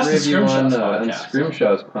get the obsessed three with of you on Scrimshaw's on podcast.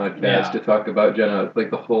 Scrimshaw's podcast Yeah. to talk about Jenna,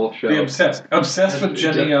 like the whole show. The obsessed with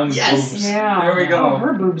Jenny Young's Yes! boobs. Yeah. There we go. Oh,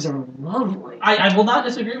 her boobs are lovely. I will not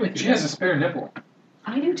disagree with you. She has a spare nipple.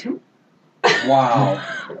 I do too. Wow.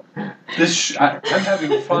 I'm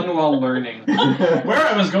having fun while learning. Where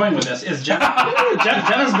I was going with this is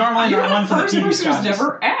Jenna's normally You're not one for the person TV who's scotches.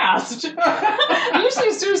 never asked. Usually,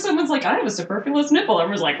 as soon as someone's like, "I have a superfluous nipple,"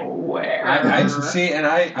 everyone's like, "Where?" I see, and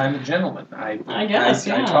I'm a gentleman. I guess,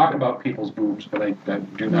 I yeah. talk about people's boobs, but I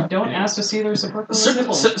do You not. don't ask to see their superfluous Certain,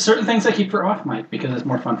 nipples. certain things I keep her off mic because it's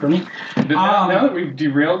more fun for me. But now that we've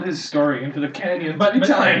derailed his story into the canyon But three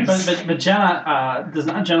times. but Jenna does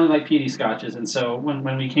not generally like peaty scotches, and so when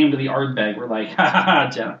we came to the Ardbeg, we're like, ha ha ha,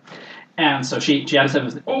 Jenna. And so she added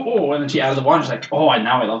something, and then she added the water. She's like,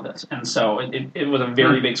 now I love this. And so it was a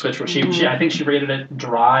very big switch for she. I think she rated it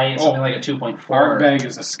dry, something like a 2.4. Ardbeg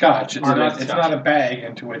is a scotch. It's Ardbeg's not. It's scotch. not a bag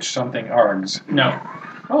into which something args. No,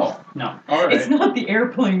 Oh, no, all right. It's not the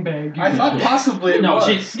airplane bag. I thought possibly it no.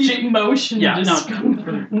 was. She emotion. yeah, no.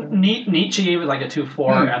 discomfort. Neat, she gave it like a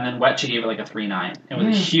 2.4, and then wet she gave it like a 3.9. It was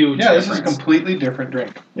a huge Yeah, this difference. is a completely different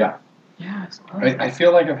drink. Yeah, it's I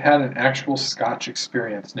feel like I've had an actual scotch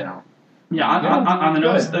experience now. Yeah, on the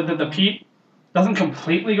nose, the peat doesn't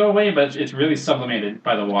completely go away, but it's really sublimated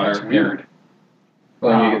by the water. That's weird.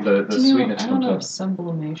 Well, you get the sweetness I don't comes know up. if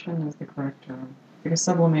sublimation is the correct term. Because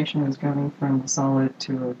sublimation is going from a solid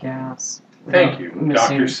to a gas. Thank you,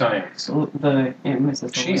 Missing Dr. Science. It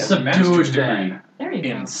misses the She has level. a Subdued master's degree then. There you go.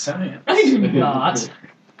 in science. I do not.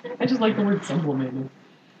 I just like the word sublimated.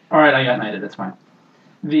 All right, I got knighted. It's fine.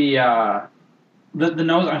 The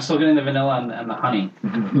nose, I'm still getting the vanilla and the honey.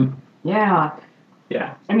 Yeah.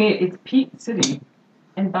 Yeah. I mean, it's Peak City,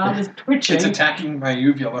 and Bob is twitching. It's attacking my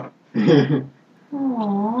uvula.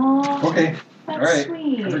 Aww. Okay, That's all right.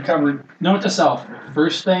 sweet. Recovered. Note to self: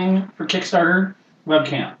 first thing for Kickstarter,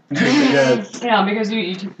 webcam. Yes. Yeah, because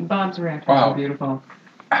Bob's reactions Wow. are beautiful.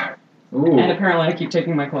 Ooh. And apparently I keep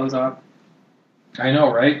taking my clothes off. I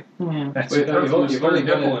know, right? Yeah. That's Wait, superfluous. you've only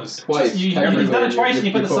done nipple it is twice. You've technically. done it twice, and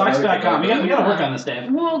you put the socks back on. We got to work Yeah. on this,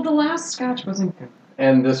 Dave. Well, the last scotch wasn't good.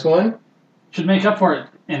 And this one? Should make up for it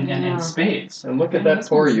in Yeah. spades. And look at And that this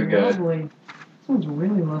pour one's you got. Lovely. This one's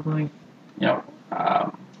really lovely. You know,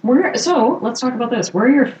 So let's talk about this. Where are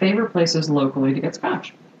your favorite places locally to get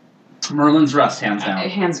scotch? Merlin's Rest, hands down.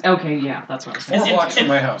 Okay, yeah, that's what I was saying. 4 blocks from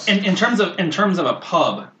my house. In terms of a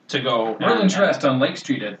pub to go, Merlin's and- Rest on Lake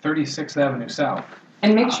Street at 36th Avenue South.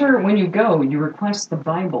 And make sure when you go, you request the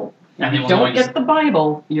Bible. And If you don't get the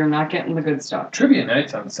Bible, you're not getting the good stuff. Trivia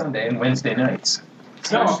nights on Sunday and Wednesday nights.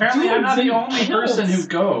 So apparently I'm not the only person who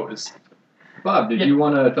goes. Bob, did you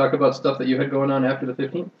want to talk about stuff that you had going on after the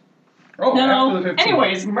 15th? Oh, No. after the 15th.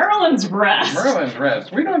 Anyways, Merlin's rest. Merlin's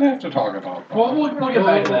rest. We don't have to talk about Bob. Well, we'll get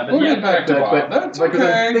back to that. But We'll yeah, get back to Bob. That's Because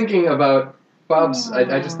okay. I'm thinking about Bob's.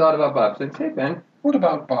 I just thought about Bob. Saying, hey, Ben. What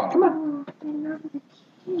about Bob? Oh, I love the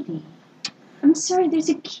kitty. I'm sorry, there's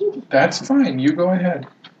a kitty. That's fine. You go ahead.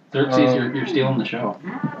 Xerxes, you're stealing the show.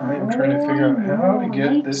 I'm trying to figure out how to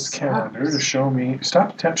get this calendar to show me.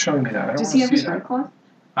 Stop showing me that. I don't Does want he to have see his that. front claw?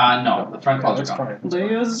 No, the front Oh, claws that's are gone. fine. That's fine.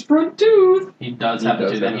 Leah's front tooth. He does He have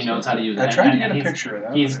does to do that. have He a knows how to use I that. tried to And get a he's- picture of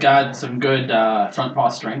that. He's got some good front paw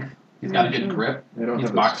strength. He's got a good grip. I don't He's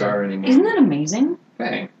have the boxer. scar anymore. Isn't that amazing?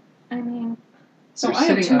 Bang. I mean, So You're I have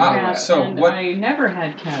sitting two on cats, so and what- I never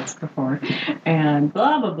had cats before. And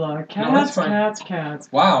blah, blah, blah. that's Cats, fine. cats.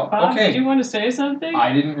 Wow. Bob, Okay. did you want to say something?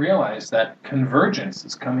 I didn't realize that Convergence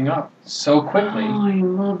is coming up so quickly. Oh, I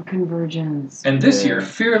love Convergence. And this Yeah. year,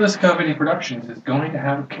 Fearless Company Productions is going to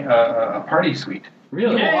have a party suite.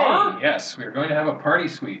 Really? You are? Yes, we are going to have a party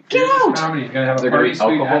suite. Get Fearless out! Comedy is going to have Is a there gonna party be suite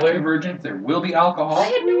alcohol at there? Convergence. There will be alcohol. I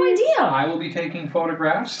had no idea. I will be taking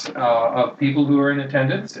photographs of people who are in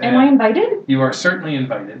attendance. Am I invited? You are certainly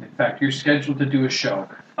invited. In fact, you're scheduled to do a show.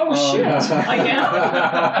 Oh, shit. I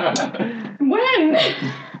am? When?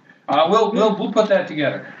 We'll put that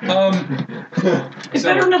together. It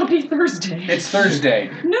So- better not be Thursday. It's Thursday.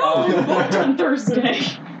 No, you're booked on Thursday.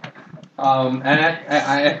 And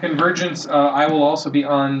at Convergence, I will also be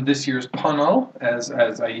on this year's Punel, as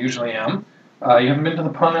I usually am. You haven't been to the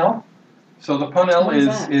Punel? So the Punel What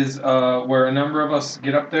is is where a number of us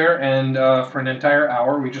get up there, and for an entire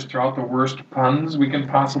hour, we just throw out the worst puns we can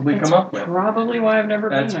possibly come up with. Probably why I've never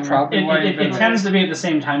That's been there. probably why you've been It tends to be at the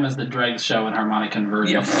same time as the Dregs show and Harmonic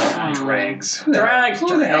Convergence. Dregs. Dregs,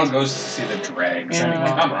 Who the hell Dregs. goes to see the Dregs? I mean,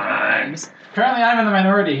 Yeah. come on. Apparently, I'm in the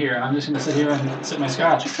minority here, and I'm just going to sit here and sip my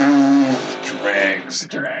scotch. Dregs.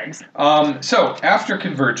 Dregs. So, after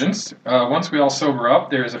Convergence, once we all sober up,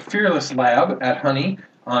 there's a Fearless Lab at Honey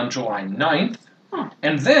on July 9th.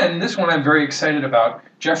 And then, this one I'm very excited about,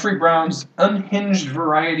 Jeffrey Brown's Unhinged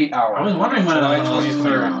Variety Hour. I was wondering when July that was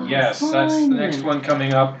 23rd. Yes, that's the next one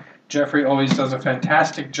coming up. Jeffrey always does a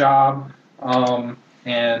fantastic job.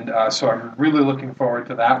 So I'm really looking forward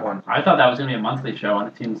to that one. I thought that was going to be a monthly show, and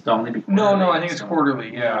it seems to only be No, quarterly, I think it's so.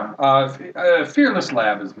 quarterly, yeah. Fearless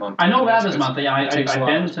Lab is monthly. I know Lab is It's- monthly. I've takes a lot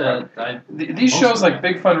been of to... These shows like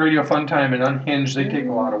Big Fun Radio Fun Time and Unhinged, they take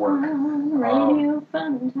a lot of work. Radio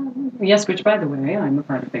fun time. Yes, which, by the way, I'm a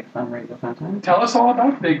part of Big Fun Radio Fun Time. Tell us all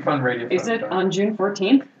about Big Fun Radio Fun Is it Time. on June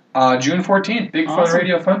 14th? June 14th, Big Fun Awesome.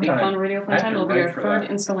 Radio Fun Big Time. Fun Radio I Fun have Time to will be write our for third that.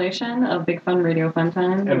 installation of Big Fun Radio Fun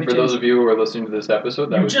Time. And which for those is... of you who are listening to this episode,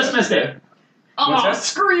 that You was just missed yesterday. it. What's Oh, that?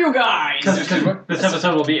 screw you guys! Because this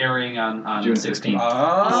episode will be airing on June 16th.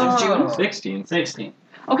 Ah. June 16th. 16th.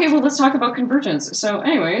 Okay, well, let's talk about Convergence. So,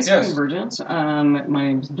 anyways, Yes. Convergence. My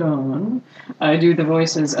name's Dawn. I do the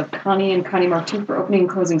voices of Connie and Connie Mark II for opening and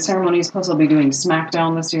closing ceremonies. Plus, I'll be doing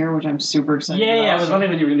SmackDown this year, which I'm super excited Yeah, about. I was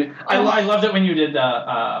wondering when you were going to do... I loved it when you did the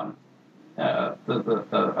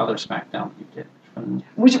other SmackDown you did.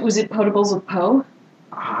 Which was it? Potables with Poe?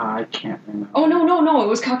 I can't remember. Oh no! It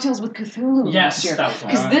was Cocktails with Cthulhu Yes, last year. that was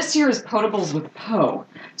one. Because this year is Potables with Poe.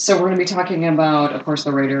 So we're going to be talking about, of course,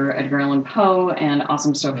 the writer Edgar Allan Poe and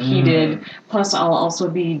awesome stuff he did. Plus, I'll also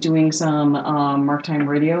be doing some Mark Time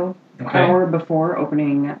Radio hour before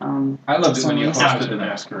opening. I loved it when you ceremonies. hosted the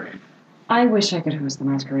Masquerade. I wish I could host the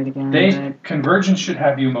Masquerade again. Convergence should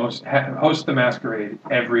have you host the Masquerade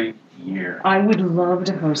every year. I would love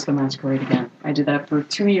to host the Masquerade again. I did that for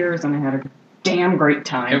 2 years and I had a damn great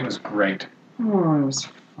time. It was great. Oh, it was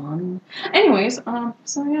fun. Anyways,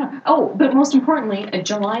 so yeah. Oh, but most importantly,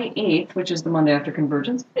 July 8th, which is the Monday after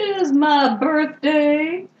Convergence, is my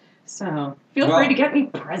birthday. So feel free to get me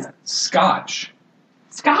presents. Scotch.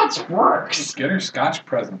 Scotch works. Get her Scotch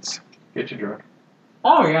presents. Get you drunk.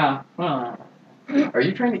 Oh, yeah. Well, Are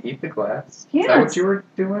you trying to eat the glass? yes, Is that what you were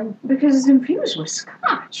doing? because it's infused with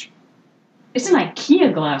Scotch. It's an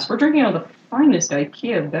IKEA glass. We're drinking out of the finest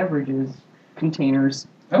IKEA beverages containers.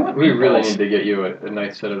 We really need to get you a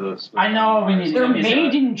nice set of those. I know we need. They're to get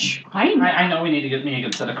made in China. I know we need to get me a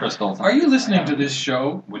good set of crystals. Are you listening to this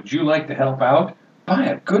show? Would you like to help out? Buy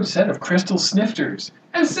a good set of crystal snifters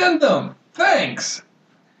and send them. Thanks.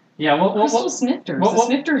 Yeah, Crystal snifters. we'll- the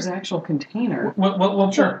snifter is actual container.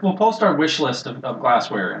 We'll post our wish list of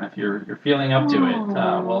glassware, and if you're feeling up to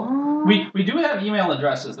it, we do have email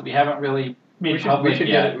addresses that we haven't really made public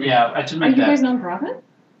yet. I should Are make you that. guys nonprofit?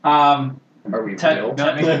 Are we Te- real?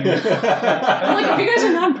 technically- I'm like, if you guys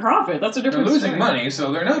are non-profit, that's a They're different losing story. money,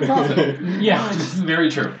 so they're not profiting. Yeah, this is very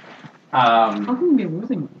true. How can we be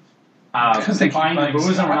losing money? Because they keep buying buying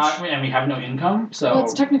booze scotch. and we have no income, so Well,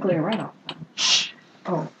 it's technically a write-off.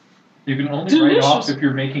 Oh. You can only Delicious. write off if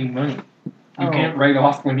you're making money. You Oh. can't write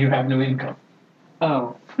off when you have no income.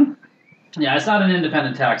 Oh. yeah, it's not an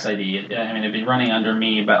independent tax ID. I mean, it'd be running under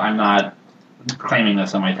me, but I'm not claiming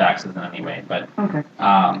this on my taxes in any way. But Okay.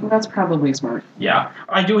 Well, that's probably smart. yeah,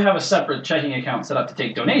 I do have a separate checking account set up to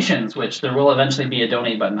take donations, which there will eventually be a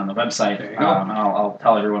donate button on the website. There you go. And I'll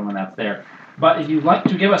tell everyone when that's there. But if you'd like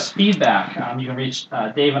to give us feedback, you can reach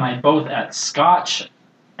Dave and I both at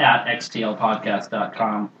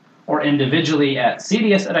scotch@xtlpodcast.com or individually at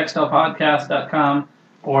cds@xtlpodcast.com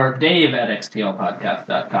or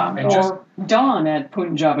dave@xtlpodcast.com. And just- Or Dawn at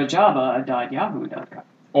punjabajaba.yahoo.com.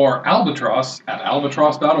 Or albatross at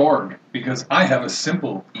albatross.org, because I have a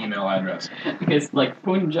simple email address. Because, like,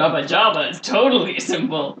 Punjabajaba is totally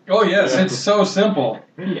simple. Oh, yes, it's so simple.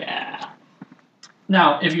 Yeah.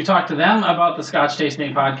 Now, if you talk to them about the Scotch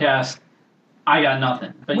Tasting Podcast, I got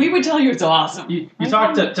nothing. But We would tell you it's awesome. you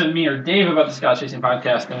talk to me or Dave about the Scotch Tasting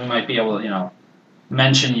Podcast, then we might be able to,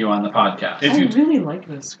 mention you on the podcast. If I you really like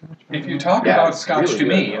this scotch. if you talk Yeah, about it's scotch really to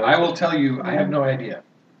me, good. I will tell you I have no idea.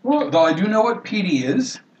 Well, Though I do know what peaty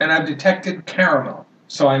is, and I've detected caramel,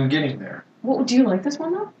 so I'm getting there. do you like this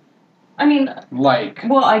one, though? I mean, Like,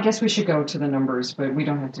 well, I guess we should go to the numbers, but we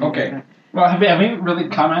don't have to do Okay. that. Well, have we really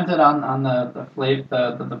commented on the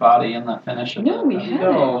flavor, the body, and the finish of No, the, we the- haven't.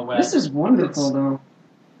 No. This is wonderful, It's- though.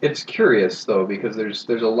 It's curious though because there's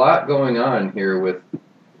a lot going on here with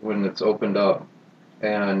when it's opened up,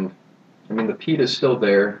 and I mean the peat is still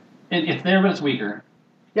there. It's there, but it's weaker.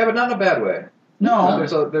 Yeah, but not in a bad way. No,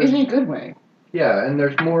 There's In a good way. yeah, and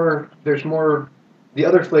there's more. The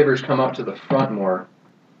other flavors come up to the front more.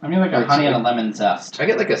 I mean like a honey and a lemon zest. I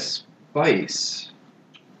get like a spice.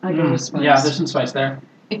 I get a spice. Yeah, there's some spice there.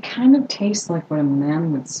 It kind of tastes like what a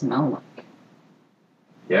man would smell like.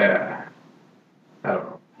 Yeah. I don't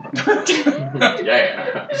know.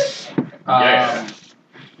 yeah. Um,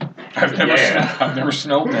 I've never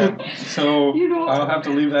smelled that, so You know- I'll have to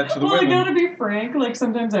leave that to the Well, I women. gotta be frank, like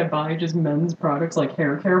sometimes I buy just men's products, like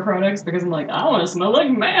hair care products, because I'm like, I want to smell like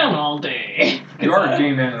man all day. You are a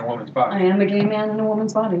gay man in a woman's I body. am a gay man in a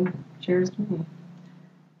woman's body. Cheers to me.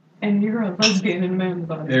 And you're a lesbian in a man's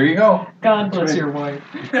body. There you go. God bless That's your wife.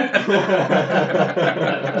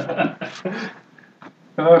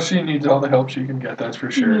 Oh, she needs all the help she can get, that's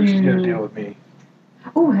for sure. She's got to deal with me.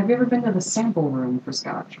 Oh, have you ever been to the sample room for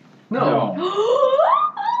scotch? No.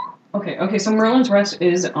 Okay, so Merlin's Rest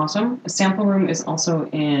is awesome. A sample room is also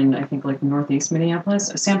in, I think, like northeast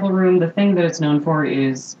Minneapolis. A sample room, the thing that it's known for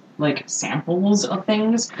is like samples of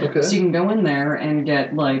things. Okay. So you can go in there and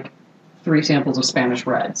get like 3 samples of Spanish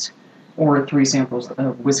Reds, or 3 samples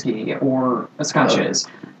of whiskey, or scotches.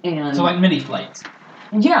 And so like mini flights.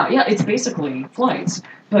 yeah, it's basically flights.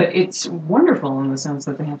 But it's wonderful in the sense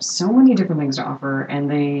that they have so many different things to offer, and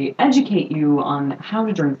they educate you on how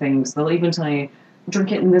to drink things. They'll even tell you,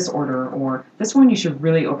 drink it in this order, or this one you should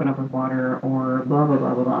really open up with water, or blah, blah,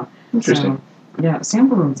 blah, blah, blah. Interesting. So, yeah,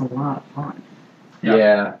 sample room's a lot of fun.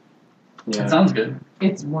 Yeah. That sounds good.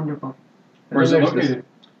 It's wonderful. Where's it There's this- located?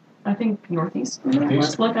 I think northeast Northeast?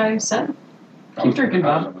 Minneapolis, like I said. Keep drinking,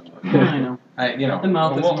 Bob. Yeah, I know. The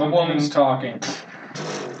mouth is a woman's talking.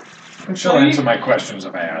 She'll how you- answer my questions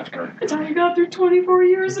if I ask her. It's how you got through 24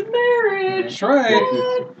 years of marriage. That's right.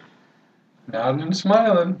 What? Nodding and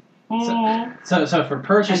smiling. So for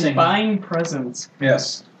purchasing, And buying presents.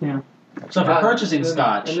 Yes. so for purchasing and then-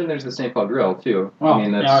 scotch. And then there's the St. Paul Grill too. Well, I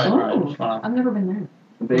mean that's yeah, all right. Oh, I've never been there.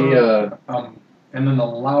 they And then the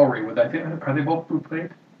Lowry, are they both blue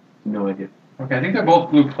plate? no idea. Okay, I think they're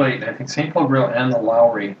both blue plate. I think St. Paul Grill and the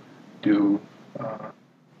Lowry do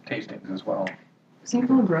tastings as well. St.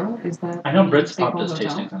 Paul Grill, is that? I know the Brits St. Pop Paul's does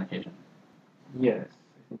Hotel? tastings on occasion. Yes,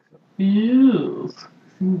 I think so. Yes.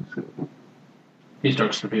 He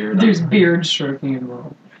strokes the beard. There's beard stroking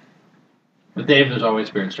involved. With Dave, there's always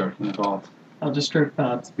beard stroking involved. I'll just stroke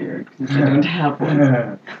Bob's beard because I don't have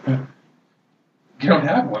one. You don't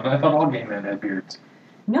have one. I thought all gay men had beards.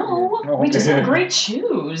 No, Oh, we just okay. have great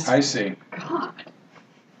shoes. I see. God.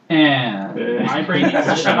 And my brain needs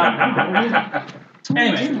to shut up.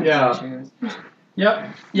 Anyway. Yeah.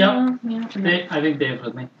 Yep. Yeah. I think Dave's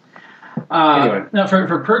with me. Anyway. No,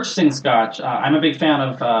 for purchasing scotch, I'm a big fan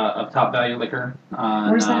of Top Value Liquor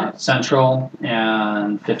on Where's that? Central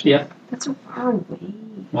and 50th. That's so far away.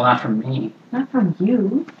 Well, not from me, Not from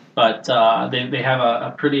you. but they have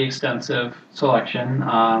a pretty extensive selection,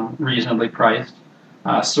 reasonably priced.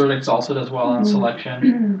 Surdyk's also does well on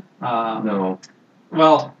selection. No.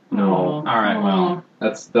 Well, No. all right, well.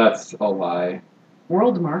 That's a lie.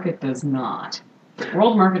 World Market does not.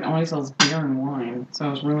 World Market only sells beer and wine, so I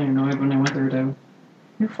was really annoyed when I went there to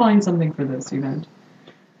find something for this event.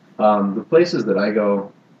 The places that I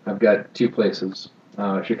go, I've got 2 places.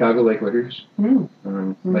 Chicago Lake Liquors,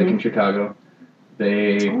 like in Chicago.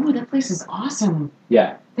 Oh, that place is awesome.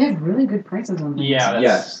 Yeah. They have really good prices on things. Yeah,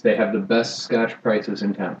 Yes, they have the best Scotch prices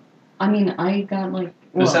in town. I mean, I got like...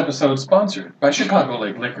 This episode sponsored by Chicago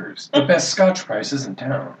Lake Liquors, the best Scotch prices in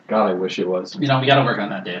town. God, I wish it was. We got to work on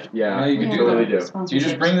that, Dave. Yeah, you we can do really that. do. You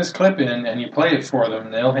just bring this clip in and you play it for them,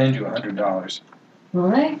 and they'll hand you $100. Will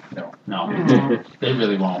they? No, they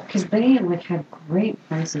really won't. Because they have great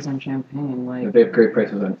prices on champagne, They have great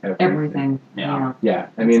prices on everything. Yeah. Yeah,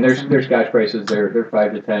 I mean, their Scotch prices, they're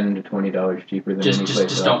 $5 to $10 to $20 cheaper than any place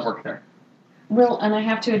else. Just don't work there. Well, and I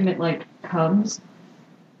have to admit, Cubs,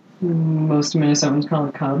 most Minnesotans call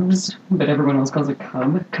it Cubs, but everyone else calls it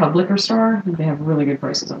Cub Liquor Store. They have really good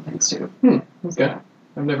prices on things, too. Okay.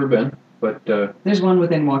 I've never been, but... There's one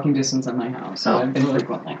within walking distance of my house, so I've been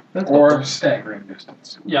frequently. Or staggering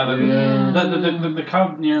distance. Yeah, the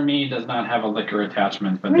Cub near me does not have a liquor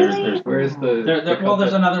attachment, but there's Where's the...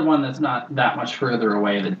 there's another one that's not that much further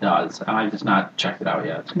away that does, and I've just not checked it out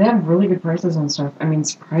yet. They have really good prices on stuff. I mean,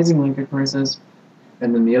 surprisingly good prices.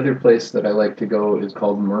 And then the other place that I like to go is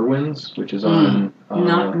called Merwin's, which is on...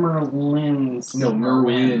 Not Merlin's. No,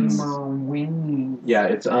 Merwin's. Merwin's. Yeah,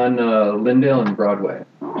 it's on Lyndale and Broadway.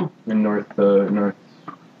 Oh. In north. North?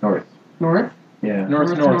 Yeah. North.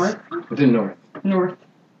 It's in north. North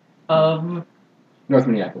of... North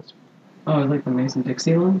Minneapolis. Oh, like the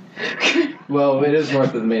Mason-Dixie line? Well, it is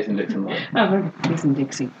north of the Mason-Dixon line. Oh, like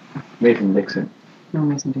Mason-Dixie. Mason-Dixon. No,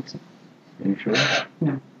 Mason-Dixie. Are you sure?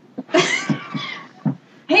 No.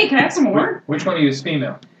 Hey, can I have some more? Which one of you is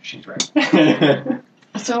female? She's right.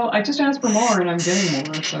 So I just asked for more, and I'm getting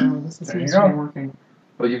more, so this seems to be working.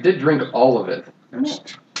 Well, you did drink all of it.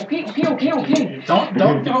 Okay.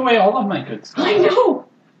 Don't give away all of my good stuff. I know!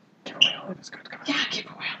 Give away all of this good stuff. Yeah, give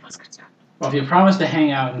away all this good stuff. Well, if you promise to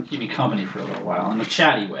hang out and keep me company for a little while in a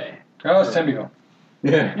chatty way. Oh, it's time to go.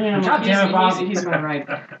 Yeah. God damn it, Bob. He's about right.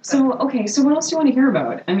 So what else do you want to hear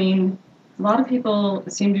about? I mean... A lot of people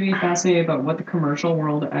seem to be fascinated about what the commercial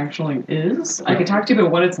world actually is. I could talk to you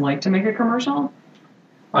about what it's like to make a commercial.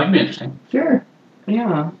 That could be interesting. Sure.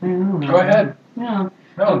 Yeah, I don't know. Go ahead. Yeah.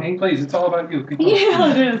 No, Okay. please, it's all about you.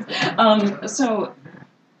 Yeah, it is. So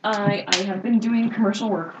I have been doing commercial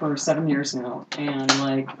work for 7 years now,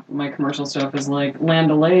 and my commercial stuff is Land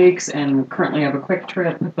O'Lakes, and currently I have a Quick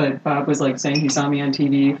Trip. But Bob was saying he saw me on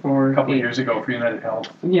TV for a couple years ago for United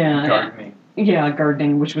Health. Yeah. Gardening. Yeah,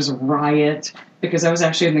 gardening, which was a riot because I was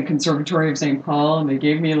actually in the Conservatory of St. Paul, and they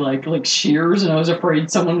gave me like shears, and I was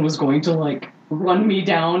afraid someone was going to run me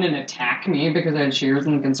down and attack me because I had shears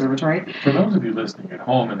in the conservatory. For those of you listening at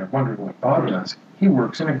home and are wondering what Bob does, he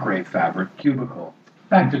works in a gray fabric cubicle.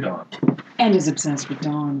 Back to Dawn. And is obsessed with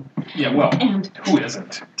Dawn. Yeah, well, and who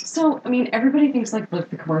isn't? So, I mean, everybody thinks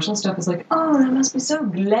the commercial stuff is oh, that must be so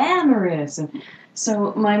glamorous. And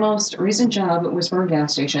so my most recent job was for a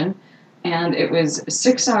gas station. And it was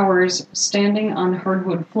 6 hours standing on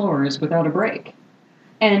hardwood floors without a break.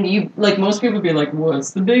 And you, most people would be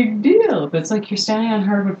what's the big deal? But it's you're standing on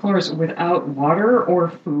hardwood floors without water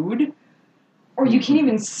or food, or you can't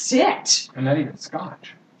even sit. And not even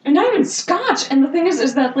scotch. And not even scotch. And the thing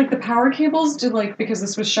is that the power cables to because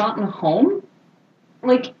this was shot in a home,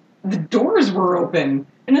 the doors were open.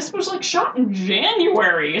 And this was shot in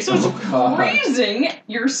January, so it's freezing.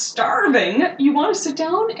 You're starving. You want to sit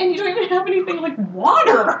down, and you don't even have anything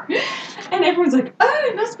water. And everyone's "Oh,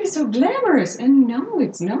 it must be so glamorous." And no,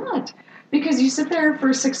 it's not, because you sit there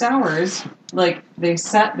for 6 hours. They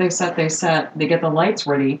set. They get the lights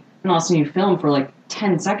ready, and all of a sudden you film for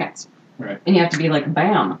 10 seconds. Right. And you have to be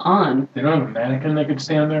bam, on. They don't have a mannequin that could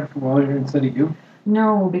stand there while you're instead of you.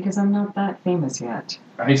 No, because I'm not that famous yet.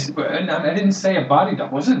 I didn't say a body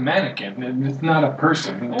double. It's a mannequin. It's not a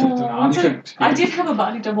person. It's an object. I did have a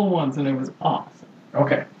body double once, and it was awesome.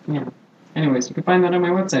 Okay. Yeah. Anyways, you can find that on my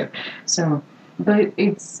website. So, but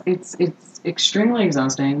it's extremely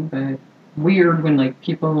exhausting, but weird when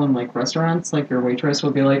people in restaurants, your waitress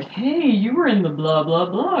will be "Hey, you were in the blah blah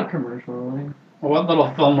blah commercial." Well, what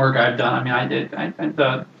little film work I've done, I did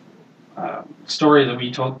the story that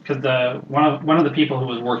we told, because one of the people who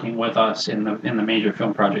was working with us in the major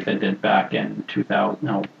film project I did back in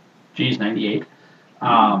 98.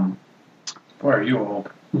 Boy, are you old?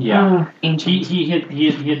 Yeah, ancient. he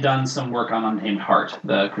had done some work on Untamed Heart,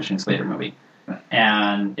 the Christian Slater movie,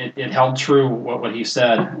 And it held true. What he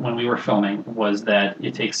said when we were filming was that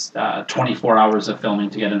it takes 24 hours of filming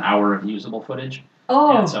to get an hour of usable footage.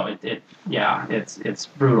 Oh, And so it's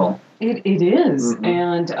brutal. it is. Mhm.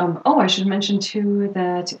 And I should mention too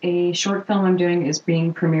that a short film I'm doing is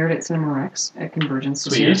being premiered at Cinema Rex at Convergence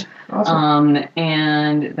this year. Sweet. Awesome.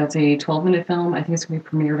 And that's a 12-minute film. I think it's going to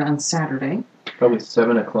be premiered on Saturday. Probably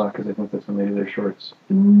 7 o'clock because I think that's when they do their shorts.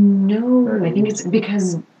 No, I think it's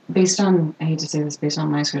because based on, I hate to say this, based on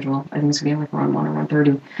my schedule, I think it's going to be like around 1 or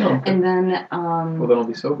 1:30. Oh, okay. And then, Well, then I'll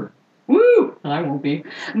be sober. woo! I won't be.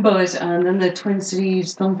 But then the Twin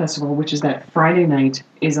Cities Film Festival, which is that Friday night,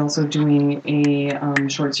 is also doing a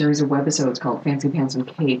short series of webisodes called Fancy Pants and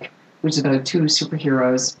Cake, which is about 2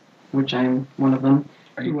 superheroes, which I'm one of them.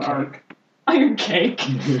 Are you Who are- cake? Iron Cake.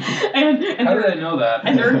 and How they're- did I know that?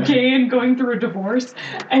 and they're gay and going through a divorce,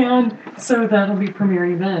 and so that'll be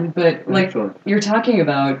premiering then. But like Excellent. you're talking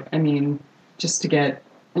about, I mean, just to get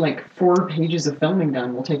like 4 pages of filming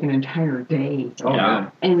done will take an entire day, Oh, Yeah.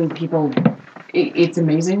 man. and people, it's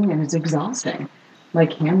amazing and it's exhausting.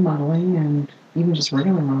 Like hand modeling and even just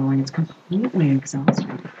regular modeling, it's completely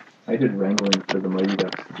exhausting. I did wrangling for the Mighty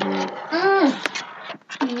Ducks.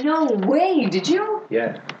 No way! Did you?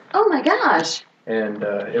 Yeah. Oh my gosh! And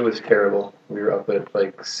it was terrible. We were up at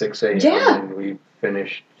like 6 a.m. Yeah. and we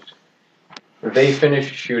finished. They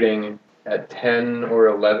finished shooting at 10 or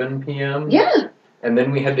 11 p.m. Yeah. And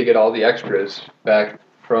then we had to get all the extras back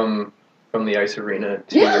from the ice arena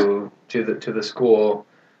to Yeah. to the school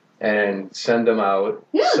and send them out.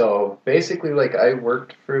 Yeah. So basically, like I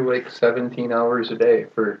worked for like 17 hours a day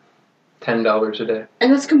for $10 a day.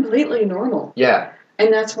 And that's completely normal. Yeah.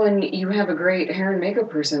 And that's when you have a great hair and makeup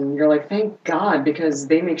person. You're like, thank God, because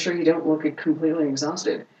they make sure you don't look completely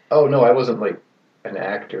exhausted. Oh no, I wasn't like an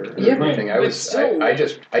actor or Yeah, anything. I but was. still- I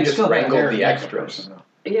just wrangled the extras.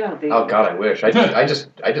 Yeah. They, Oh God, I wish. I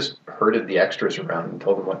just herded the extras around and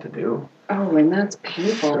told them what to do Oh, and that's for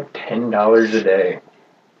painful. $10 a day.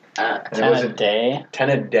 And it 10 a wasn't day? 10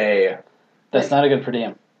 a day. That's not a good per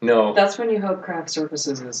diem. No. That's when you hope craft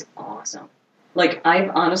services is awesome. Like,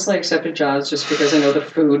 I've honestly accepted jobs just because I know the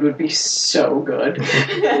food would be so good.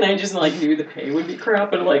 And I just, like, knew the pay would be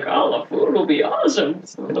crap. And, like, oh, the food will be awesome.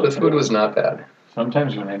 So The food was not bad.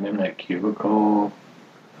 Sometimes when I'm in that cubicle,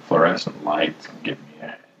 fluorescent lights give me a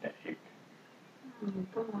headache.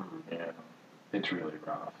 Yeah, it's really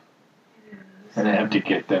rough. And I have to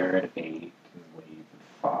get there at 8 and leave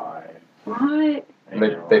at 5. What? And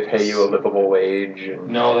they pay you a livable wage. And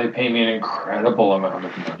No, they pay me an incredible amount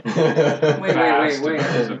of money. Wait. Vast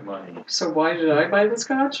amounts of money. So why did I buy the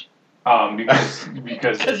scotch? Because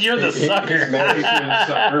Because you're the sucker. You're the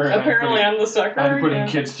sucker. and Apparently I'm the sucker. I'm putting yeah.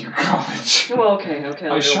 kids through college. Well, okay.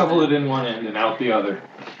 I shovel it in one end and out the other.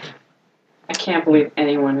 I can't believe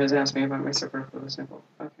anyone has asked me about my superfluous nipple.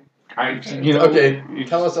 Okay. Okay,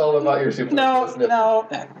 tell us all about your super. No.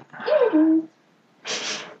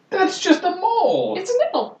 That's just a mole. It's a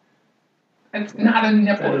nipple. It's not a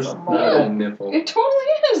nipple. That It's is a not a mole. nipple. It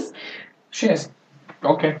totally is. She has.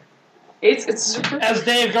 Okay. It's super. As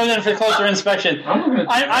Dave goes in for closer inspection, I'm looking at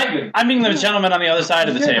the dragon. I'm being the gentleman on the other side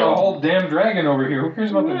of the There's a table. whole damn dragon over here. Who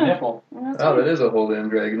cares about the Yeah. nipple? Oh, that is a whole damn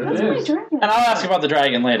dragon. That's It my is. dragon. And I'll ask about the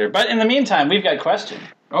dragon later. But in the meantime, we've got questions.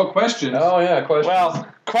 Oh, questions. Oh yeah, question. Well,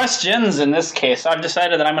 questions in this case. I've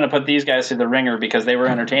decided that I'm going to put these guys through the ringer because they were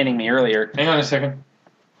entertaining me earlier. Hang on a second.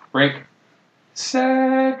 Break.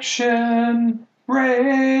 Section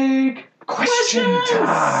break. Question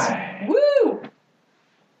time. Woo!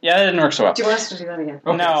 Yeah, that didn't work so well. Do you want us to do that again?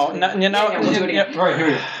 Okay. No, Yeah, we'll do it again. All right, here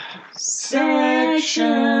we go.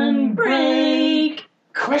 Section break.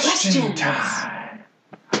 Question time.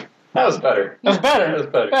 That was better. That was better. That was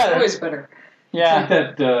better. Better. Always better. Yeah. Like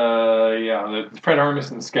that, the Fred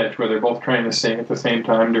Armisen sketch where they're both trying to sing at the same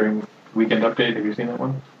time during Weekend Update. Have you seen that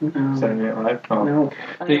one? No. Saturday Night Live? Oh. No.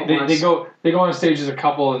 They go on stage as a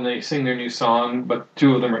couple and they sing their new song, but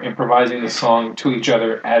 2 of them are improvising the song to each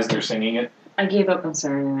other as they're singing it. I gave up on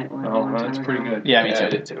Saturday Night Live. a Oh, long that's time pretty ago. good. Yeah, me Yeah, I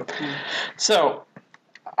too. did too. So,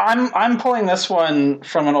 I'm pulling this one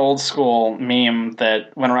from an old school meme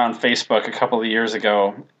that went around Facebook a couple of years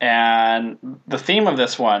ago, and the theme of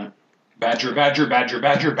this one, Badger, badger, badger,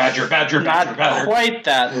 badger, badger, badger, not badger, badger. quite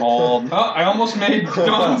that old. Oh, I almost made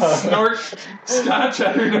Dawn snort scotch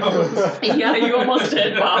at her nose. Yeah, you almost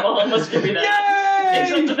did, Bob. I'll almost give you that.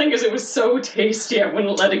 Except the thing is, it was so tasty, I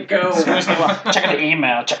wouldn't let it go. Excuse me, well, check the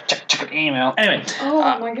email. Check the email. Anyway,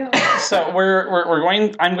 Oh my god. so we're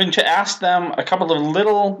going. I'm going to ask them a couple of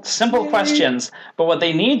little simple questions, but what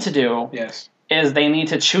they need to do Yes. is they need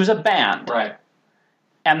to choose a band, Right.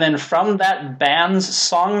 and then from that band's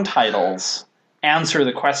song titles, answer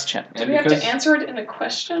the question. Do we have to answer it in a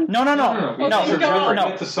question? No.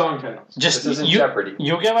 Get the song titles. Just This isn't Jeopardy.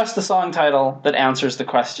 you give us the song title that answers the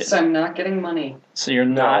question. So I'm not getting money. So you're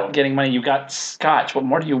not getting money. You got scotch. What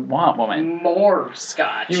more do you want, woman? More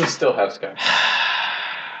scotch. You would still have scotch.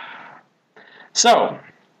 So,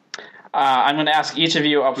 I'm going to ask each of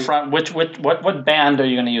you up front, what band are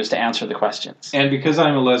you going to use to answer the questions? And because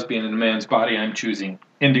I'm a lesbian in a man's body, I'm choosing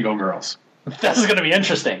Indigo Girls. This is going to be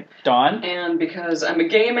interesting. Dawn? And because I'm a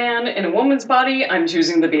gay man in a woman's body, I'm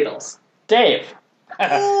choosing the Beatles. Dave?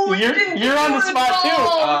 Oh, you're on the spot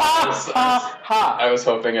too. I was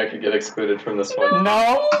hoping I could get excluded from this one.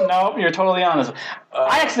 No, you're totally honest.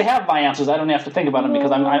 I actually have my answers. I don't have to think about them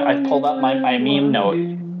because I pulled up my meme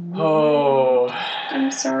note. Oh.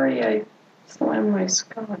 I'm sorry, I slammed my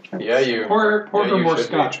scotch. Yeah, you. Pour her more should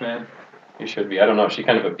scotch, be. man. You should be. I don't know. She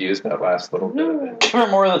kind of abused that last little bit of it. Give her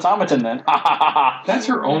more of the Tomatin then. That's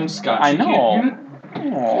her own scotch. I You know.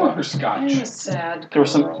 can't pour her scotch. I'm a sad There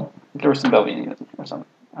was girl. There was some Belgian in it or something.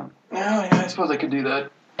 Yeah, I suppose I could do that.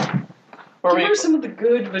 Or Give her some of the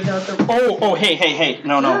good, but not the... Oh, hey.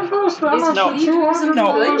 No. No.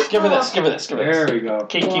 Give her this. There we go.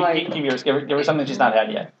 Keep yours. Give her something she's not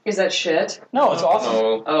had yet. Is that shit? No, it's awesome.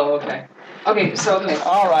 Oh. Oh, okay. Okay.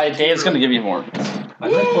 All right, Dave's going to give you more.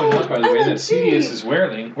 I'd like to point out, by the way, that CDS is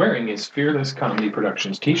wearing his Fearless Comedy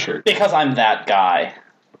Productions t-shirt. Because I'm that guy.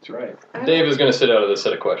 That's right. Dave is going to sit out of this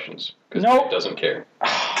set of questions. Because Nope. Dave doesn't care.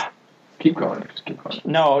 Keep going. Just keep going.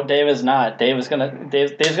 No, Dave is not. Dave's gonna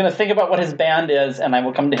think about what his band is, and I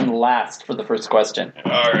will come to him last for the first question.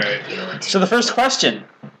 All right. So the first question,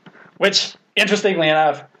 which interestingly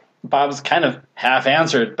enough, Bob's kind of half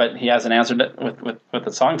answered, but he hasn't answered it with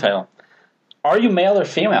the song title. Are you male or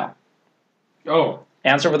female? Oh.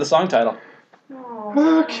 Answer with the song title.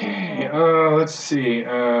 Okay. Let's see.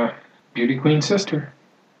 Beauty Queen Sister.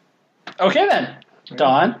 Okay then,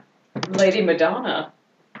 Dawn. Lady Madonna.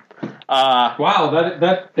 Wow,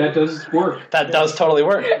 that does work. That does totally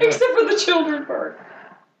work. Except for the children part.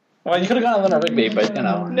 Well, you could have gone on Eleanor Rigby, but you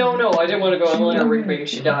know. No, I didn't want to go on Eleanor Rigby.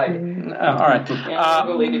 She died. All right. Yeah, I'll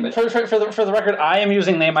go Lady Madonna. For the record, I am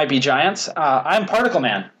using They Might Be Giants. I'm Particle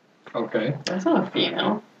Man. Okay. That's not a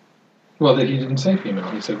female. Well, he didn't say female.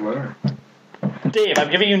 He said whatever. Dave,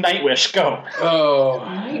 I'm giving you Nightwish. Go. Oh.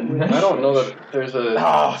 I don't know that there's a...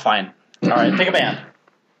 Oh, fine. All right, pick a band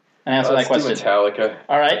and answer that question. Let's do Metallica.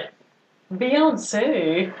 All right.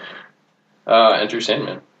 Beyonce. Enter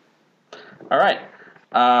Sandman. All right.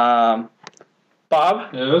 Bob,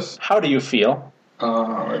 Yes? how do you feel?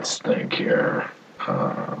 Let's think here.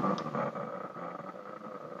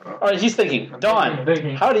 All right, he's thinking. Dawn,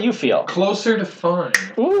 thinking. how do you feel? Closer to Fine.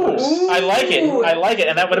 Ooh, I like it,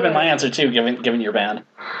 and that would have been my answer too, given your band.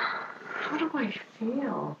 How do I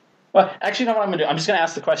feel? Well, actually, you know what I'm going to do? I'm just going to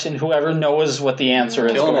ask the question. Whoever knows what the answer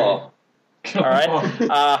is. Kill them all. All right.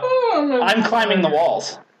 I'm climbing the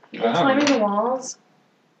walls. You're climbing the walls?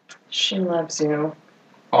 She loves you.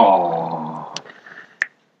 Aww.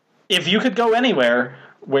 If you could go anywhere,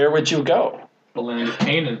 where would you go? The land of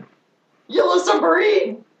Canaan. Yellow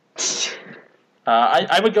Submarine!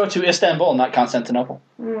 I would go to Istanbul, not Constantinople.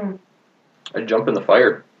 I'd jump in the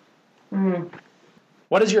fire.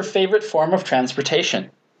 What is your favorite form of transportation?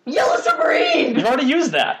 Yellow Submarine! You've already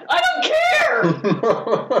used that. I don't care!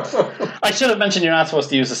 I should have mentioned you're not supposed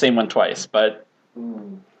to use the same one twice, but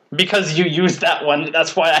because you used that one,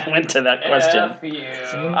 that's why I went to that question. F you.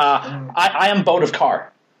 I am boat of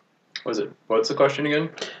car. What's the question again?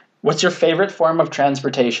 What's your favorite form of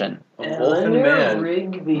transportation? A wolf and a man.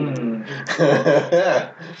 Rigby.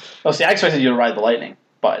 Oh, see, I expected you to ride the lightning,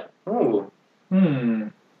 but... Ooh.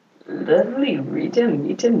 Lovely Rita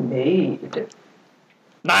Mita maid.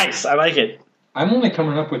 Nice, I like it. I'm only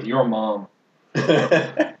coming up with Your Mom.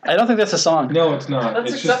 I don't think that's a song. No, it's not.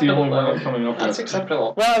 That's it's just the only acceptable, one I'm coming up That's with.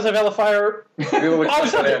 acceptable. Well, as a vilifier, We'll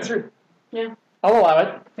accept that Oh, answer. Yeah. I'll allow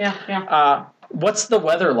it. Yeah. What's the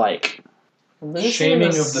weather like? Shaming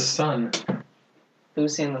of the sun.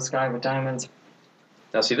 Lucy in the Sky with Diamonds.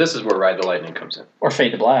 Now, see, this is where Ride the Lightning comes in. Or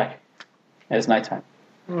Fade to Black. It's nighttime.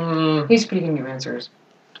 He's feeding you answers.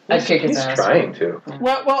 I'd kick his He's ass. trying to.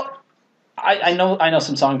 Well, I know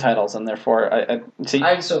some song titles, and therefore,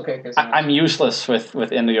 I'd still kick his ass. I'm useless with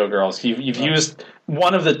Indigo Girls. You've used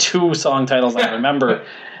one of the two song titles I remember,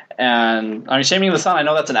 and I mean, Shaming of the Sun. I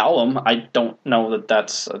know that's an album. I don't know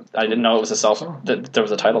that's. I didn't know it was that there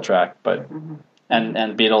was a title track, but and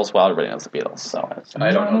Beatles. Well, everybody knows the Beatles, so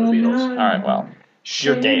I don't know the Beatles. all right. Well,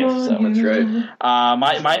 you're Dave, so That's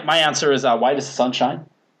right. my answer is Why Does the Sun Shine?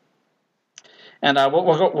 And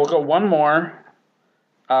we'll go one more.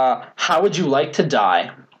 How would you like to die?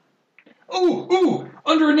 Ooh!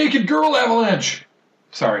 Under a naked girl avalanche.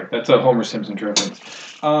 Sorry, that's a Homer Simpson reference.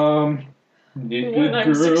 Naked When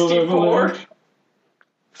I'm girl 64. avalanche.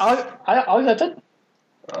 I'll accept it.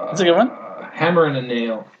 That's a good one. Hammer and a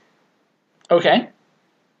nail. Okay.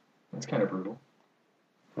 That's kind of brutal.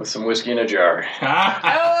 With some whiskey in a jar.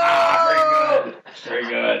 Oh! Very good. Very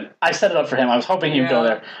good. I set it up for him. I was hoping he'd go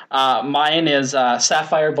there. Mine is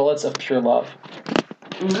Sapphire Bullets of Pure Love.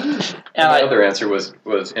 Mm. And My other answer was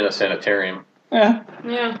in a sanitarium. Yeah.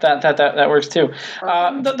 Yeah. That works too.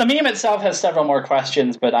 The meme itself has several more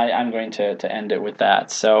questions, but I'm going to end it with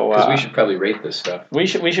that. So Because we should probably rate this stuff. we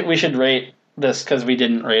should rate this because we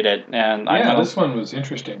didn't rate it, and This one was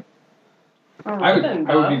interesting. I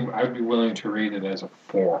would be willing to rate it as a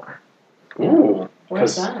 4. Ooh.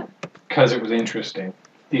 What's that? Because it was interesting.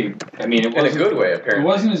 It In a good way, It apparently.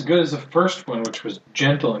 wasn't as good as the first one, which was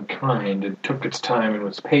gentle and kind and took its time and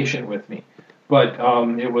was patient with me. But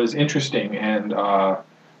it was interesting and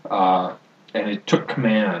it took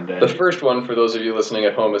command. And The first one, for those of you listening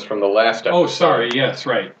at home, is from the last episode. Oh, sorry. Yes,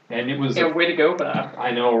 right. And it was. Yeah, way to go, Bob.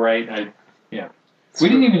 I know, right? We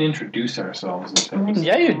didn't even introduce ourselves this episode.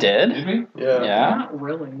 Yeah, you did. Did we? Yeah. Yeah, Not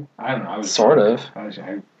really. I don't know. I was sort of.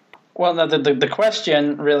 I Well, the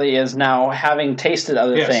question really is now, having tasted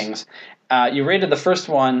other Yes. things, you rated the first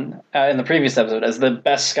one in the previous episode as the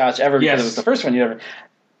best Scotch ever because Yes. it was the first one you ever.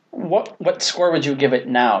 What score would you give it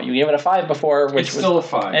now? You gave it a 5 before, which it's was still a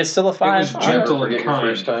 5. it's still a 5. It was I'll never gentle and forget your kind.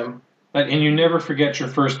 first time. And you never forget your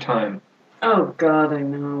first time. Oh, God, I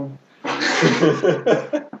know.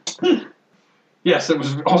 Yes, it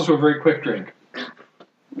was also a very quick drink.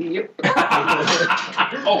 Yep.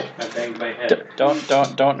 Oh, I banged my head.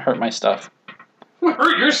 Don't hurt my stuff.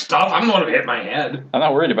 Hurt your stuff. I'm the one who hit my head. I'm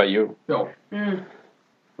not worried about you. No. Mm.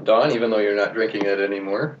 Dawn, even though you're not drinking it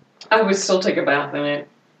anymore. I would still take a bath in it.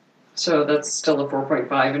 So that's still a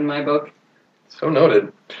 4.5 in my book. So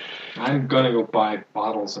noted. I'm gonna go buy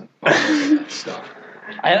bottles and bottles of that stuff.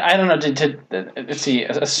 I don't know. Let's see.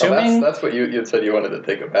 Assuming That's what you said you wanted to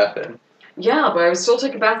take a bath in. Yeah, but I would still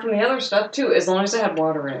take a bath in the other stuff too, as long as it had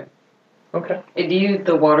water in it. Okay. It needed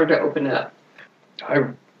the water to open it up. I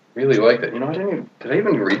really like that. You know, did I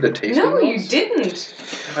even read the tasting No, you notes? didn't.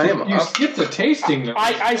 I am You up. skipped the tasting. Though.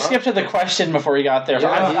 I skipped to the question before he got there. Yeah.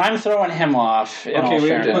 I'm throwing him off. In all Okay, we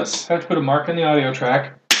fairness. have to put a mark on the audio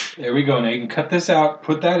track. There we go. Now you can cut this out,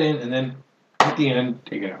 put that in, and then at the end,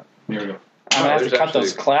 take it out. There we go. I'm gonna have to there's cut those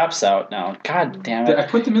actually- claps out now. God damn I it.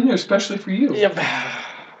 put them in there especially for you. Yep.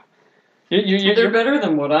 They're You're better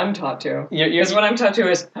than what I'm taught to. you're Because what I'm taught to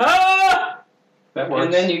is, ah! That works.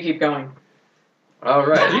 And then you keep going. All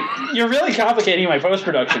right. you're really complicating my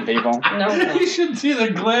post-production, people. No, You should see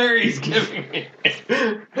the glare he's giving me.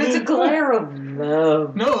 it's a glare of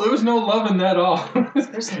love. No, there was no love in that at all.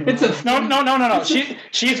 It's a No.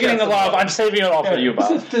 She's getting the love. I'm saving it all for you, It's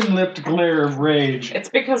a Bob. thin-lipped glare of rage. It's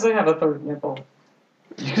because I have a third nipple.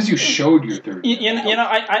 Because you showed your third. You know,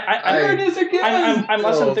 There it is again. I'm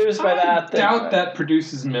less enthused by that. I doubt that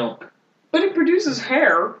produces milk. But it produces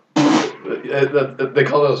hair. They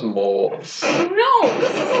call those moles. No,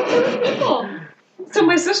 this is a third nipple. So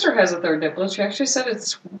my sister has a third nipple. She actually said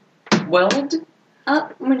it's swelled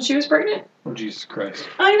up when she was pregnant. Oh, Jesus Christ.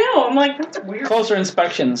 I know. I'm like, that's weird. Closer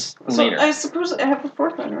inspections So later. I suppose I have a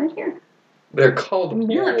fourth one right here. They're called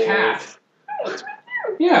You're a moles. cat.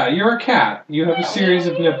 Yeah, you're a cat. You have a series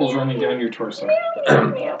of nipples running down your torso.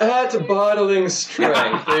 At bottling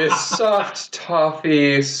strength, a soft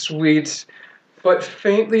toffee, sweet, but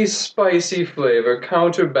faintly spicy flavor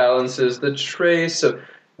counterbalances the trace of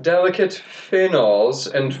delicate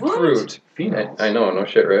phenols and What? fruit. Phenols. I know, no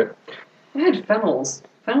shit, right? I had phenols.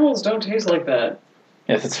 Phenols don't taste like that.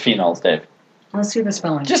 Yes, it's phenols, Dave. Let's see the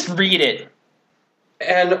spelling. Just read it.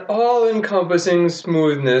 An all-encompassing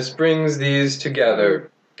smoothness brings these together.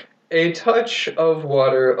 A touch of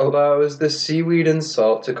water allows the seaweed and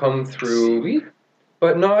salt to come through, Seaweed?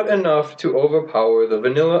 but not enough to overpower the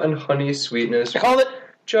vanilla and honey sweetness. I called it.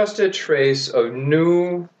 Just a trace of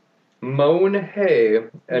new mown hay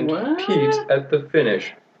and What? peat at the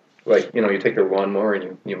finish. Like, you know, you take your lawnmower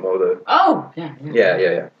and you mow the... Oh, yeah.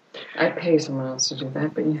 Yeah. I'd pay someone else to do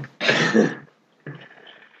that, but yeah.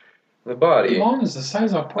 The body. Lawn is the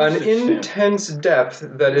size of a An postage stamp. intense depth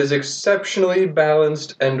that is exceptionally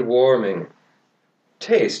balanced and warming.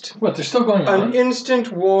 Taste. What, they're still going on? An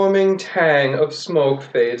instant warming tang of smoke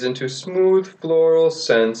fades into smooth floral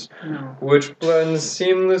scents, No. which blends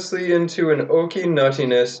seamlessly into an oaky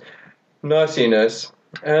nuttiness,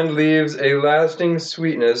 and leaves a lasting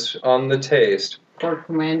sweetness on the taste. Pork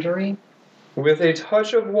commandery. With a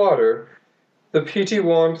touch of water, The peaty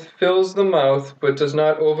warmth fills the mouth but does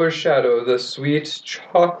not overshadow the sweet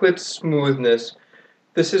chocolate smoothness.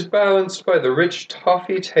 This is balanced by the rich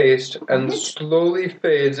toffee taste and slowly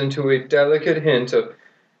fades into a delicate hint of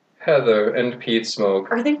heather and peat smoke.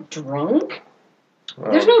 Are they drunk?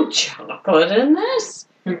 There's no chocolate in this.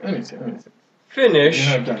 Let me see. Finish.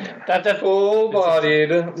 You're not done yet.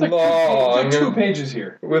 Full-bodied, long, It's 2 pages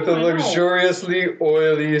here. with a luxuriously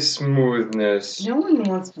oily smoothness. No one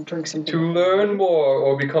wants to drink something. To learn more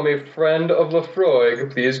or become a friend of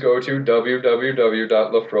Lafroig, please go to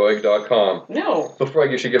www.lafroig.com. No.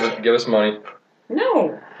 Lafroig, you should give us money.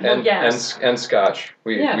 No. And, yes. and scotch.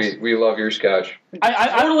 We love your scotch.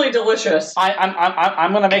 Totally delicious.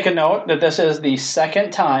 I'm going to make a note that this is the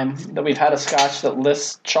second time that we've had a scotch that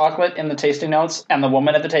lists chocolate in the tasting notes, and the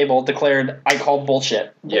woman at the table declared, I call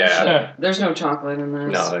bullshit. Yeah. There's no chocolate in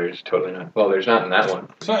this. No, there's totally not. Well, there's not in that one.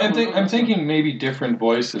 So I'm thinking maybe different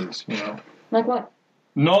voices, you know. Like what?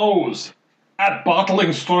 Nose at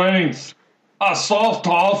bottling strength. A soft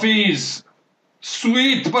toffees.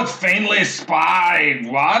 Sweet but faintly spiced.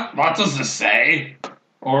 What? What does this say?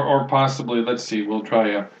 Or possibly, let's see. We'll try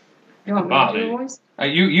a. You want me to do your voice?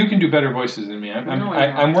 You can do better voices than me.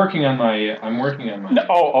 I'm working on my.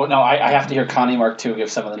 No, no! I have to hear Connie Mark II give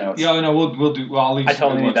some of the notes. Yeah, no, we'll do. Well, I'll leave. I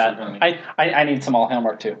totally need that. Connie. I need some all hail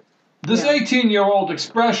Mark II. This 18-year-old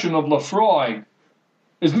expression of Lafroig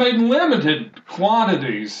is made in limited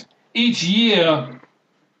quantities each year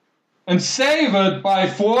and savored by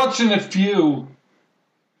a fortunate few.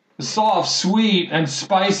 The soft, sweet, and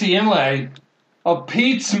spicy inlay of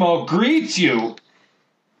peat smoke greets you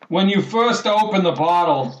when you first open the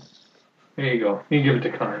bottle. There you go. You can give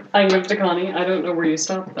it to Connie. I give it to Connie. I don't know where you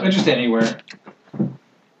stopped though. Just anywhere.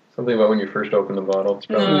 Something about when you first open the bottle. It's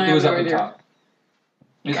probably, No, It was I up have the no top.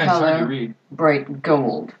 It's hard to read. Bright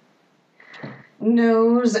gold.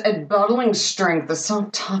 Nose at bottling strength, the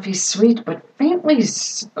soft toffee sweet but faintly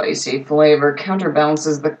spicy flavor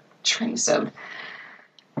counterbalances the trace of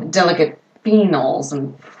delicate phenols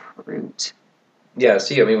and fruit. yeah.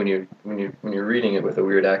 See, I mean, when you're reading it with a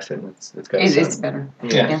weird accent, it's got. It's better.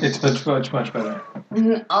 Yeah, it's much better.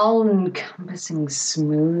 An all-encompassing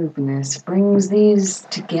smoothness brings these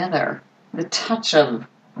together. The touch of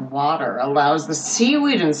water allows the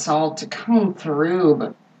seaweed and salt to come through,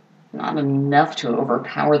 but not enough to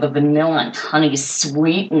overpower the vanilla and honey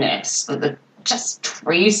sweetness. The just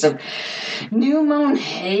trace of new mown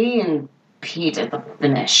hay and peat at the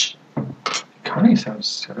finish. Connie sounds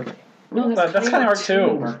silly. No, That's kind of hard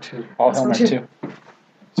too. Mark II. All hail Mark II.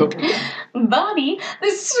 So, Body, the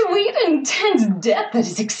sweet, intense depth that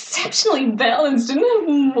is exceptionally balanced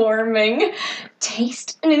and warming.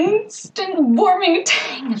 Taste, an instant warming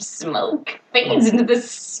tang of smoke fades into the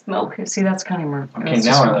smoke. See, that's kind of more. okay,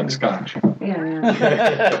 now I like scotch.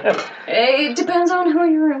 Yeah. It depends on who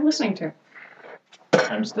you're listening to.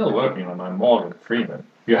 I'm still working on my Morgan Freeman.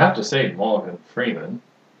 You have to say Morgan Freeman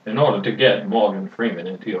in order to get Morgan Freeman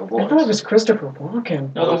into your voice. I thought it was Christopher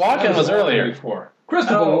Walken. No, the walk-in was earlier. Before.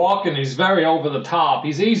 Christopher Walken is very over the top.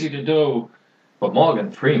 He's easy to do. But Morgan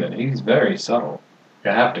Freeman, he's very subtle.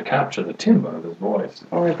 You have to capture the timbre of his voice.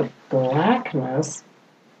 Or the blackness.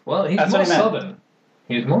 Well, he's That's more what he meant. southern.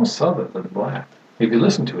 He's more southern than black. If you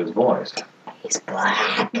listen to his voice. He's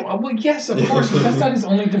black. Well, yes, of course, but that's not his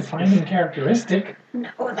only defining characteristic. No,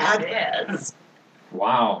 that is.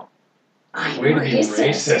 Wow. I'm Way to be racist.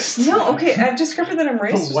 racist. No, okay, I've discovered that I'm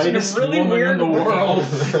racist The whitest in a really woman weird in the way. world.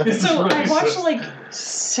 is So I racist. watched like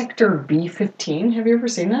Sector B-15. Have you ever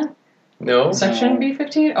seen that? No. Section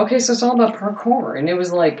B-15? Okay, so it's all about parkour, and it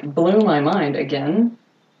was like blew my mind again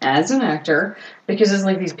as an actor because it's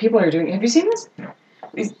like these people are doing. Have you seen this?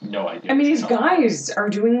 No idea. I mean, these guys are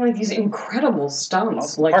doing like these incredible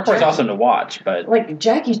stunts, like Parkour's awesome to watch, but like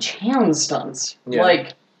Jackie Chan stunts, Yeah.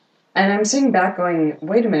 like. And I'm sitting back going,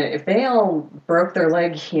 wait a minute, if they all broke their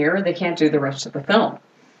leg here, they can't do the rest of the film.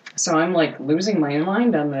 So I'm like losing my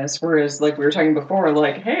mind on this, whereas like we were talking before,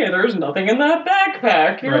 like, hey, there's nothing in that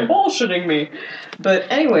backpack, you're Right. bullshitting me. But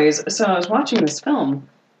anyways, so I was watching this film.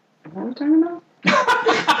 What were we talking about?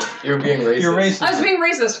 You're being racist. You're racist. I was being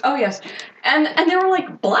racist, oh yes. And they were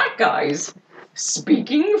like black guys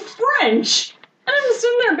speaking French. And I'm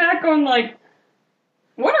sitting there back going like,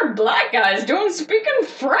 what are black guys doing speaking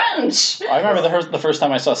French? I remember the first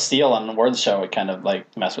time I saw Seal on the awards show, it kind of like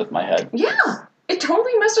messed with my head. Yeah, it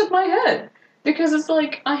totally messed with my head. Because it's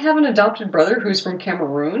like, I have an adopted brother who's from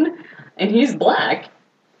Cameroon, and he's black.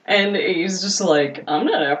 And he's just like, I'm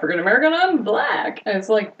not African American, I'm black. And it's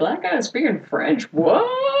like, black guy speaking French,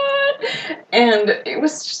 what? And it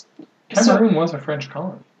was just... Cameroon was a French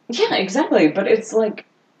colony. Yeah, exactly. But it's like,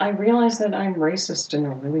 I realize that I'm racist in a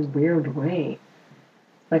really weird way.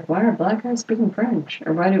 Like, why are black guys speaking French?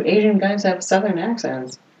 Or why do Asian guys have southern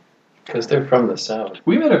accents? Because they're from the South.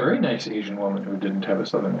 We met a very nice Asian woman who didn't have a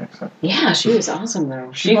southern accent. Yeah, she was awesome,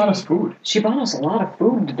 though. She bought us food. She bought us a lot of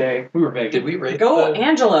food today. We were vegan. Did we rate Go,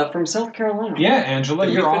 Angela from South Carolina. Yeah, Angela,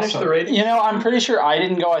 Did you're we finish awesome. the rating? You know, I'm pretty sure I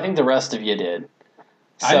didn't go. I think the rest of you did.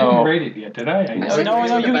 So, I didn't rate it yet, did I?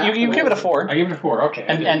 no, you give it a 4. I gave it a 4. Okay.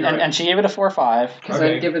 And she gave it a 4.5. Because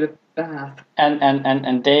Okay. I'd give it a bath.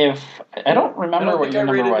 And Dave, I don't remember what your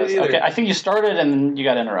number was. either. Okay, I think you started and then you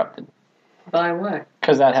got interrupted. By what?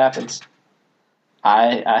 Because that happens.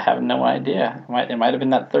 I have no idea. It might have been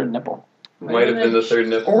that third nipple. Might have been the third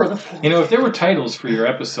nipple. Or the fourth. You know, if there were titles for your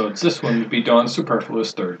episodes, this one would be Dawn's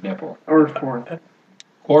Superfluous Third Nipple. Or fourth.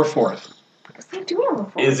 Or fourth. Because they do have a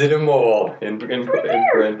phone. Is it a mole? In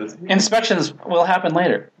parentheses. Inspections will happen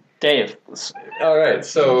later. Dave. All right,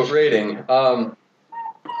 so rating.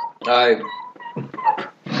 I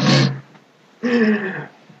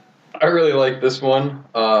really like this one.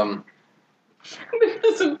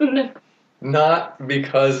 Because of the nipple. Not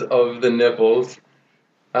because of the nipples.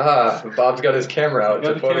 Bob's got his camera out Got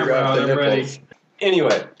to the camera photograph out, the I'm ready. nipples.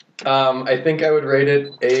 Anyway, I think I would rate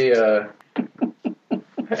it a.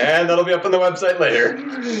 And that'll be up on the website later.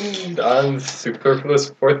 Don's superfluous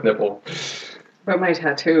fourth nipple. But my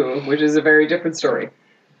tattoo, which is a very different story.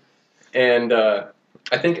 And I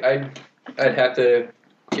think I'd have to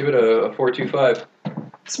give it a 4.25.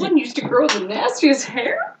 This one used to grow the nastiest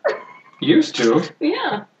hair. Used to.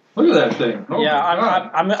 Yeah. Look at that thing. Oh Yeah, my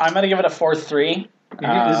God. I'm gonna give it a 4.3.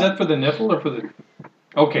 Is that for the nipple or for the...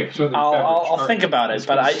 Okay, so the I'll think about it,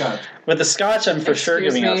 but with the scotch, I'm for sure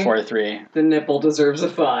Excuse giving it a me? 4.3. The nipple deserves a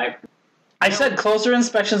 5. I said closer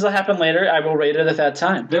inspections will happen later. I will rate it at that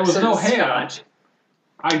time. There was So no the hair. scotch.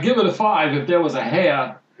 I'd give it a 5 if there was a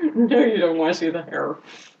hair. No, you don't want to see the hair.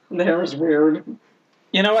 The hair is weird.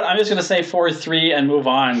 You know what? I'm just gonna say 4.3 and move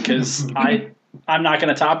on because I'm not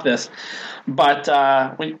gonna top this. But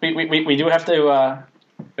we do have to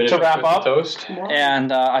Finish wrap with up. Toast.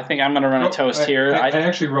 and I think I'm gonna run a toast here. I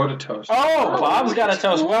actually wrote a toast. Oh, Bob's got a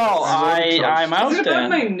toast. Well, I'm out Is it about then.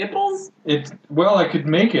 my nipples? Well, I could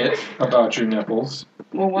make it about your nipples.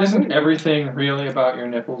 Well, why Isn't wouldn't everything really about your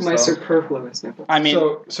nipples? my though? superfluous nipples? I mean,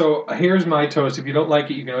 So here's my toast. If you don't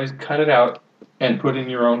like it, you can always cut it out and put in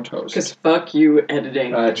your own toast. Because fuck you,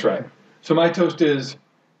 editing. That's right. So my toast is,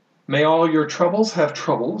 may all your troubles have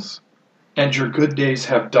troubles, and your good days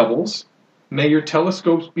have doubles. May your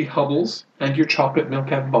telescopes be Hubbles, and your chocolate milk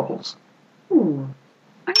have bubbles. Ooh,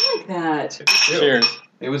 I like that. cheers.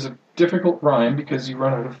 It was a difficult rhyme because you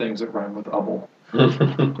run out of things that rhyme with ubble.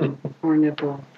 Or nipple.